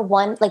all for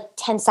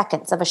 10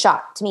 seconds of a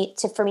shot. For me,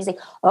 it's like,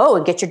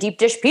 oh, get your deep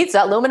dish pizza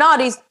at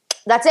Illuminati's.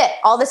 That's it.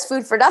 All this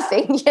food for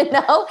nothing,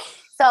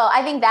 So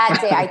I think that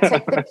day I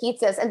took the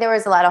pizzas, and there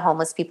was a lot of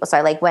homeless people, so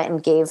I went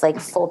and gave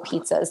full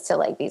pizzas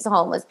to these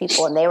homeless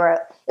people, and it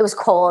was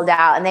cold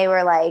out, and they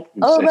were like,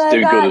 oh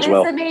my God, this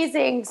is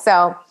amazing.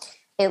 So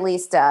at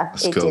least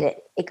it cool. did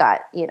it. It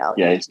got,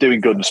 Yeah, it's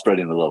doing good and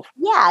spreading the love.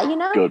 Yeah,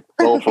 Good.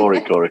 All for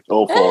it, Corey.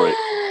 All for it.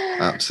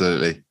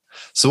 Absolutely.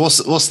 So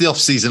what's the off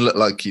season look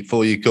like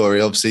for you, Corey?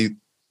 Obviously,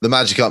 the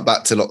Magic aren't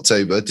back till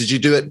October. Did you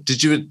do it?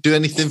 Did you do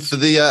anything for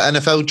the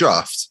NFL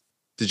draft?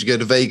 Did you go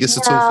to Vegas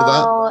at all for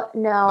that?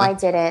 No, I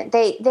didn't.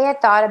 They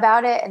had thought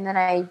about it, and then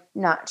I'm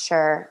not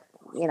sure,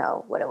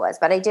 what it was,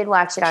 but I did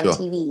watch it on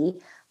TV.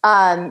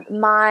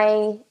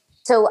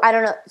 So I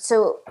don't know.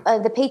 So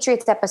the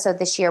Patriots episode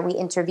this year, we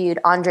interviewed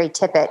Andre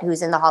Tippett,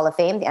 who's in the Hall of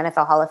Fame, the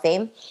NFL Hall of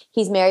Fame.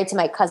 He's married to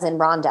my cousin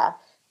Rhonda.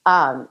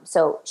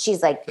 So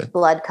she's like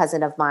blood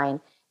cousin of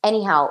mine.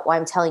 Anyhow, why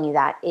I'm telling you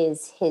that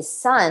is his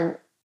son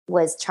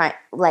was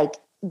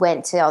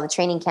went to all the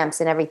training camps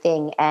and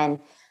everything, and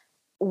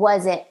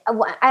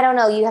I don't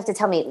know, you have to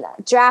tell me,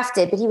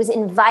 drafted, but he was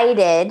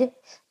invited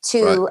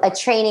to a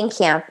training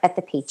camp at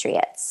the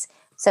Patriots.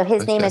 So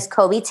his name is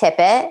Kobe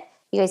Tippett.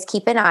 You guys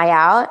keep an eye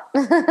out.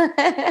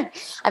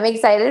 I'm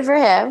excited for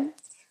him.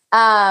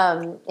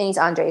 And he's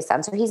Andre's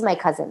son. So he's my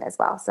cousin as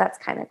well. So that's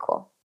kind of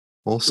cool.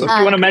 Awesome.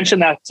 You want to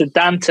mention that to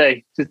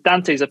Dante.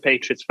 Dante's a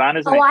Patriots fan,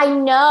 isn't he? Oh, I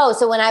know.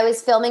 So when I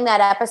was filming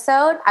that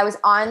episode, I was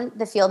on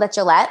the field at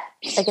Gillette,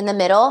 in the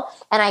middle,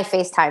 and I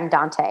FaceTimed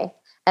Dante.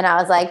 And I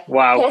was like,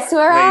 wow, guess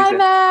where I'm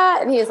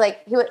at? And he was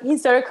like, he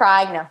started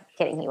crying. No,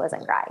 kidding. He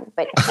wasn't crying,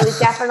 but he was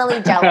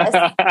definitely jealous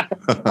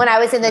when I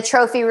was in the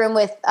trophy room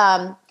with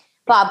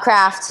Bob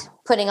Kraft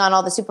putting on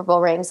all the Super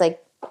Bowl rings.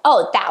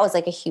 That was a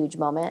huge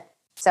moment.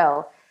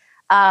 So,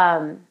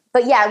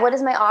 but yeah, what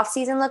does my off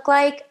season look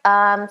like?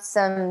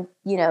 Some,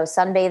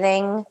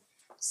 sunbathing,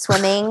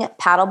 swimming,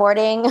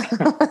 paddleboarding.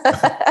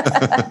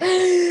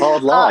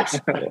 Hard life.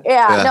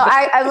 No,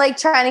 I'm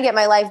trying to get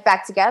my life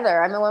back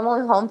together. I'm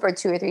only home for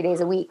 2 or 3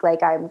 days a week.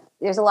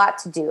 There's a lot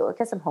to do. I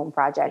got some home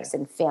projects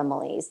and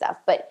family stuff,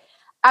 but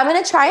I'm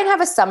going to try and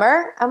have a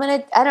summer. I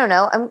don't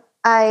know.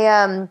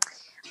 I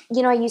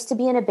used to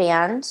be in a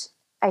band.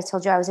 I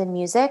told you I was in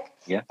music.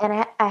 Yeah.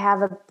 And I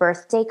have a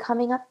birthday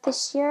coming up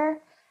this year.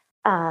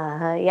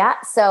 Yeah.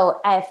 So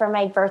for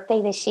my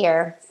birthday this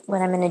year,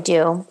 what I'm going to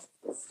do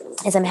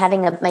is I'm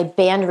having my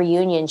band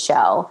reunion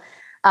show.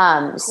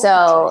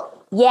 So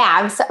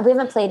yeah, we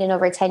haven't played in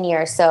over 10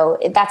 years. So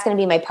that's going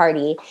to be my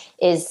party,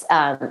 is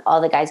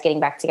all the guys getting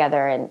back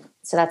together. And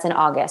so that's in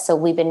August. So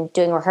we've been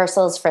doing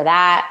rehearsals for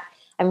that.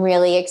 I'm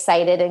really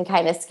excited and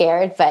kind of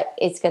scared, but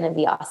it's going to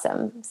be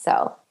awesome.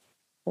 So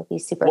it'll be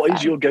super fun. What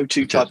is your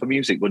go-to type of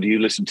music? What do you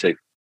listen to?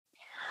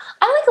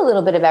 I like a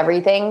little bit of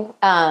everything.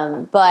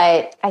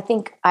 But I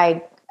think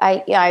I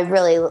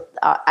really,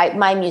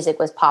 my music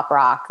was pop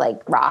rock,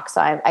 like rock.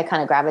 So I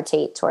kind of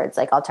gravitate towards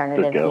like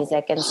alternative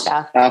music and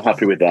stuff. I'm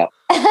happy with that.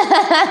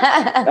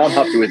 I'm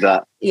happy with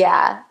that.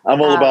 Yeah.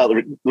 I'm all about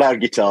the loud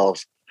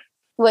guitars.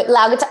 What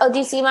loud guitar? Oh, do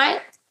you see mine?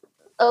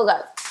 Oh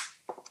God.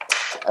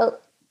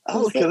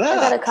 Oh, look at that.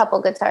 I got a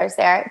couple guitars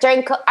there.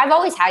 I've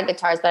always had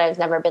guitars, but I've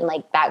never been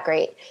like that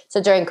great.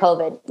 So during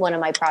COVID, one of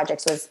my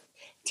projects was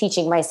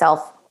teaching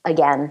myself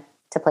again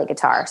to play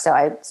guitar. So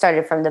I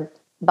started from the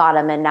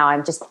bottom, and now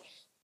I'm just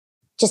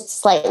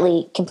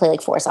slightly can play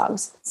like 4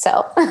 songs.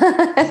 So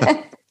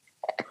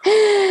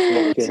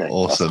Awesome.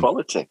 That's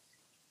quality.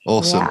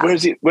 Awesome.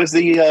 Yeah. Where's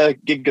the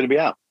gig going to be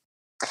at?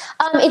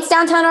 It's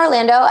downtown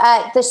Orlando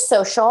at the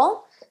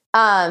Social.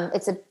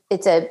 It's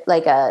a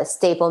like a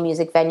staple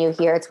music venue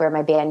here. It's where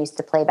my band used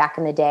to play back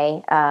in the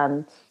day.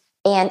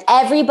 And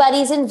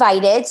everybody's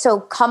invited. So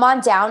come on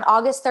down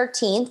August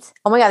 13th.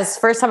 Oh my God, this is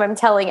the first time I'm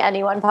telling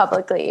anyone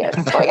publicly. Oh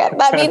my God,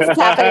 that means it's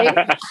happening.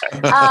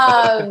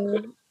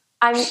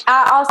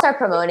 I'll start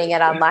promoting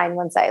it online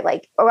once I'm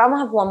gonna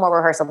have one more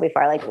rehearsal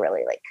before I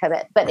really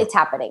commit, but it's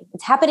happening.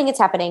 It's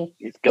happening.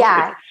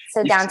 Yeah.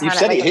 So downtown. You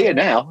said it here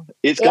now.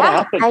 It's going to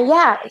happen.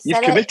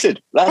 You've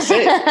committed. That's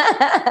it.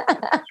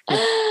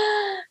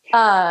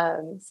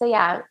 So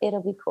yeah,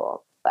 it'll be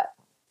cool, but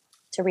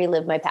to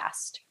relive my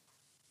past.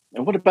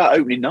 And what about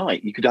opening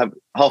night? You could have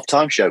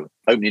half-time show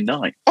opening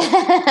night.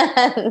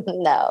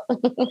 No.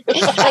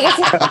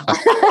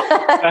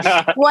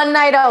 One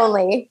night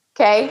only.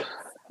 Okay.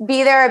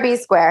 Be there or be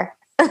square.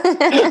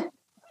 Do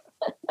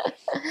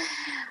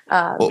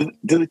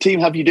the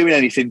team have you doing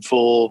anything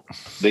for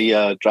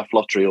the draft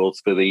lottery or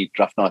for the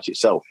draft night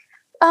itself?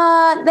 They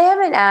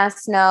haven't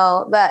asked,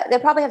 no, but they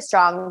probably have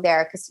Strong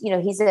there because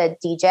he's a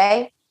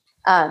DJ.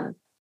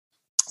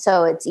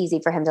 So it's easy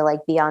for him to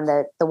be on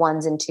the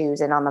ones and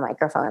twos and on the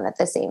microphone at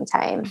the same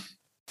time.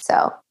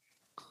 So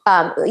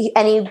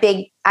any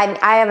big, I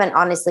haven't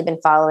honestly been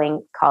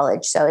following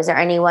college. So is there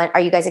anyone,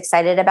 are you guys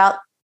excited about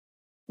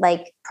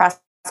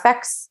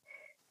prospects?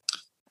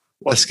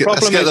 Let's get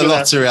the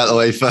lottery out of the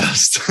way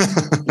first.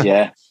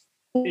 Yeah,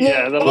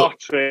 the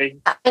lottery.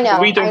 I know.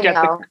 We don't get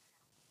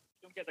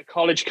the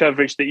college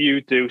coverage that you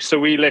do. So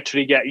we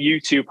literally get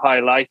YouTube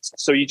highlights.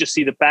 So you just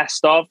see the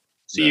best of.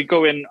 So you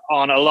go in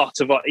on a lot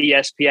of what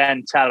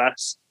ESPN tell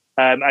us,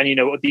 and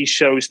these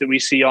shows that we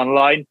see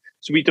online.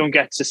 So we don't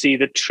get to see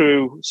the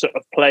true sort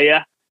of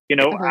player,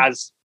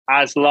 as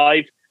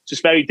live. So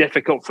it's very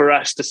difficult for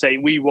us to say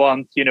we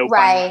want,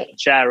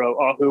 Charo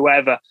or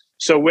whoever.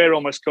 So we're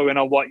almost going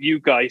on what you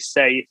guys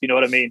say, if you know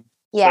what I mean.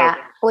 Yeah,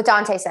 what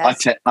Dante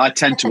says. I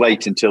tend to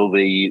wait until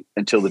the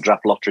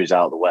draft lottery is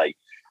out of the way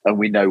and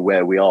we know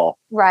where we are.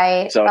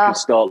 Right. So I can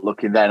start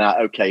looking then at,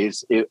 okay,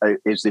 is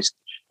this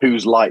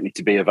who's likely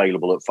to be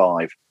available at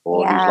 5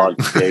 or who's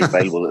likely to be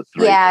available at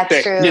 3? Yeah,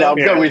 true. I'm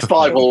going with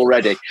 5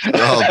 already.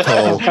 Oh,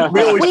 Paul.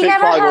 We always pick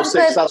 5 or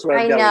 6. That's where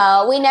I'm going. I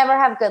know. We never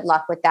have good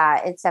luck with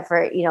that, except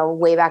for,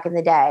 way back in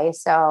the day.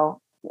 So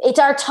it's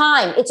our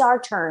time. It's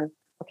our turn.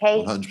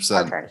 Okay. 100%.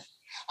 Our turn.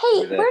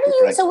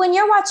 Hey, so when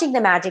you're watching the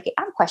Magic,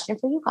 I have a question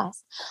for you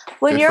guys.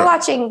 When you're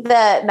watching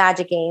the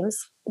Magic games,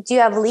 do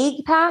you have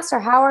League Pass or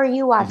how are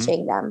you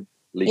watching them?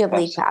 You have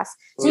League Pass.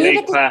 So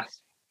League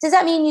Pass. Does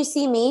that mean you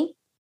see me?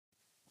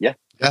 Yeah.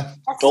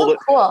 That's so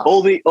cool.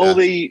 All the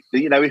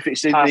if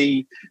it's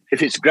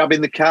if it's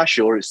grabbing the cash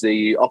or it's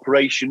the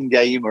operation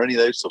game or any of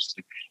those sorts of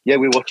things. Yeah,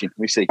 we're watching.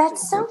 We see.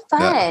 That's so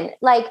fun.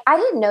 Yeah. I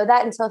didn't know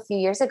that until a few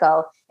years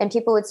ago. And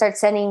people would start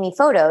sending me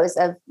photos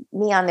of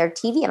me on their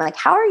TV. I'm like,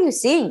 how are you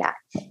seeing that?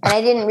 And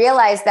I didn't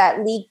realize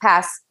that League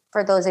Pass,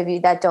 for those of you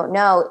that don't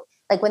know,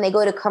 when they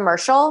go to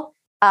commercial,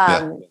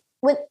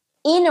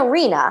 in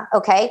arena,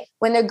 okay,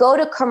 when they go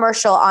to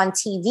commercial on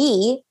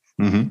TV,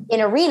 in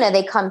arena,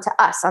 they come to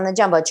us on the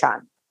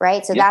Jumbotron,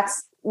 right? So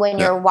that's when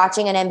you're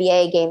watching an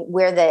NBA game,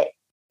 we're the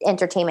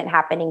entertainment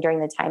happening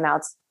during the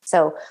timeouts.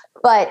 So,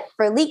 but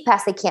for League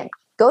Pass, they can't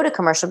go to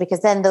commercial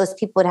because then those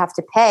people would have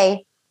to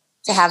pay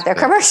to have their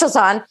commercials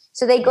on.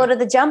 So they go to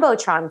the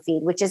Jumbotron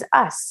feed, which is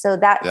us. So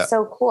that's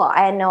so cool.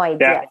 I had no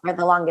idea for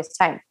the longest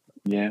time.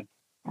 Yeah.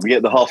 We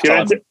get the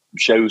halftime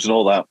shows and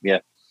all that. Yeah.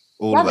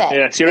 Love it.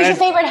 Yeah, so who's your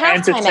favorite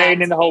halftime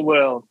entertaining the whole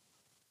world.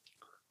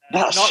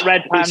 That's not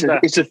Red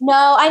Panda.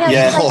 No, I know.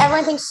 Yeah.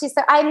 Everyone thinks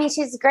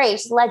she's great.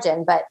 She's a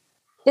legend. But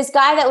this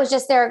guy that was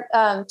just there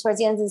towards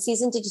the end of the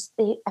season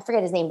I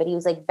forget his name, but he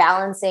was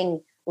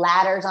balancing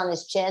ladders on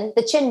his chin,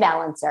 the chin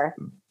balancer.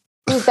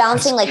 He was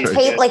balancing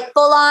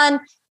full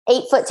on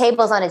 8-foot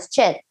tables on his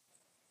chin.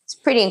 It's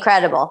pretty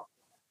incredible.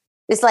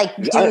 This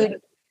dude.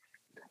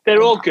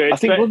 They're all good. I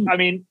think I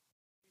mean,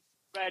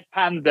 Red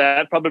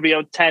Panda probably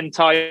 10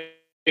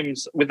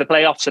 times with the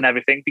playoffs and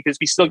everything, because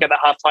we still get the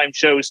halftime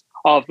shows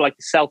of like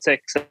the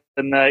Celtics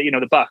and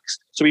the Bucks.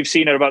 So we've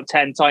seen her about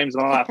 10 times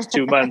in the last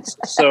 2 months.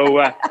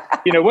 So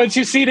once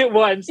you've seen it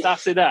once,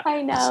 that's enough.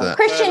 I know.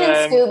 Christian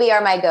and Scooby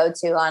are my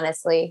go-to,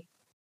 honestly.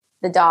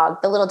 The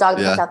little dog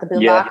that comes out the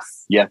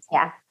boombox. Yeah,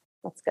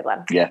 that's a good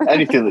one. Yeah,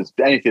 anything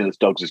that's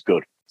dogs is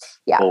good.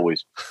 Yeah,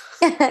 always.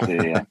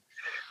 Yeah.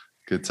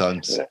 Good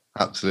times. Yeah.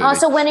 Absolutely.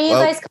 So when are you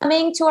guys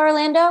coming to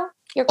Orlando?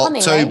 You're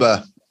coming, October.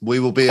 Right? We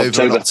will be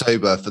over in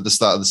October for the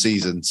start of the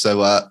season.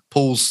 So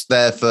Paul's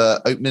there for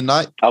opening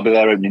night. I'll be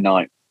there opening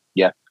night.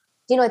 Yeah.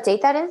 Do you know what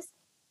date that is?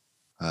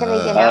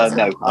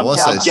 No,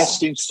 I'm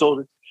guessing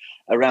sort of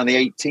around the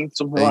 18th,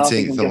 something like that.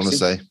 18th, I want to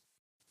say.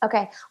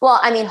 Okay. Well,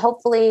 I mean,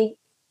 hopefully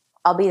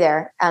I'll be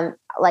there.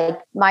 Like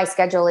my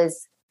schedule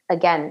is,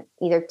 again,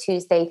 either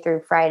Tuesday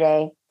through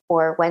Friday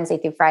or Wednesday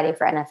through Friday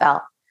for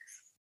NFL.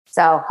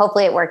 So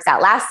hopefully it works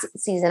out. Last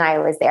season I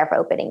was there for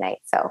opening night,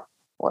 so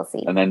we'll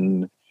see. And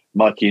then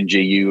Mikey and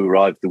G, you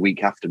arrive the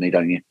week after me,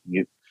 don't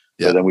you?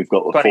 So then we've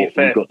got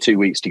 2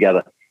 weeks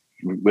together.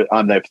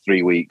 I'm there for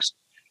 3 weeks,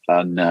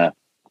 and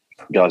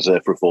guys there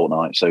for a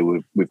fortnight.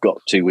 So we've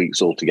got 2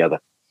 weeks all together.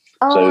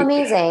 Oh, so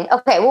amazing!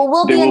 Okay, well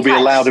we'll be. There will be a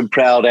loud and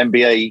proud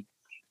NBA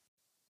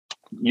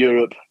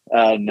Europe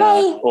and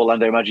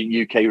Orlando Magic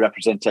UK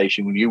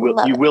representation. You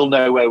will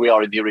know where we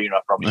are in the arena,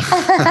 I promise.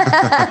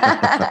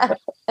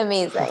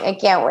 Amazing! I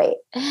can't wait.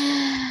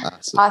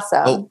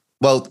 Awesome.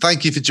 Well,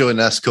 thank you for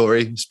joining us,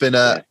 Corey. It's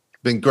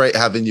been great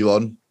having you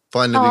on.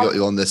 Finally, we got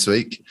you on this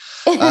week.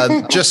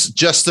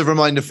 Just a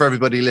reminder for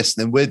everybody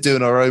listening, we're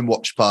doing our own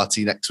watch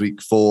party next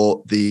week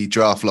for the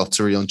draft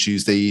lottery on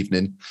Tuesday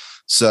evening.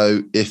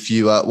 So if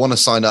you want to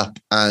sign up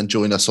and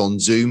join us on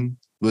Zoom,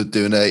 we're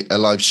doing a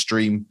live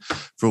stream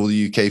for all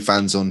the UK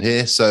fans on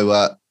here. So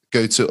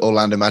go to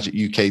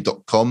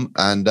orlandomagicuk.com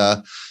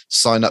and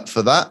sign up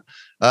for that.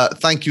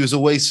 Thank you as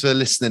always for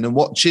listening and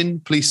watching.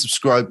 Please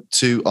subscribe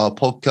to our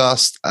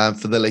podcast. And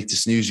for the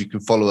latest news, you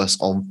can follow us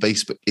on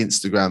Facebook,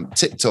 Instagram,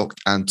 TikTok,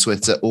 and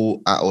Twitter,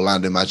 all at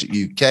Orlando Magic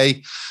UK.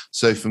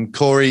 So from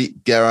Corey,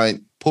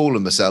 Geraint, Paul,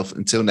 and myself,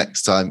 until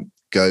next time,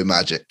 go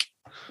Magic.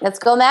 Let's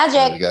go Magic.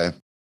 There we go.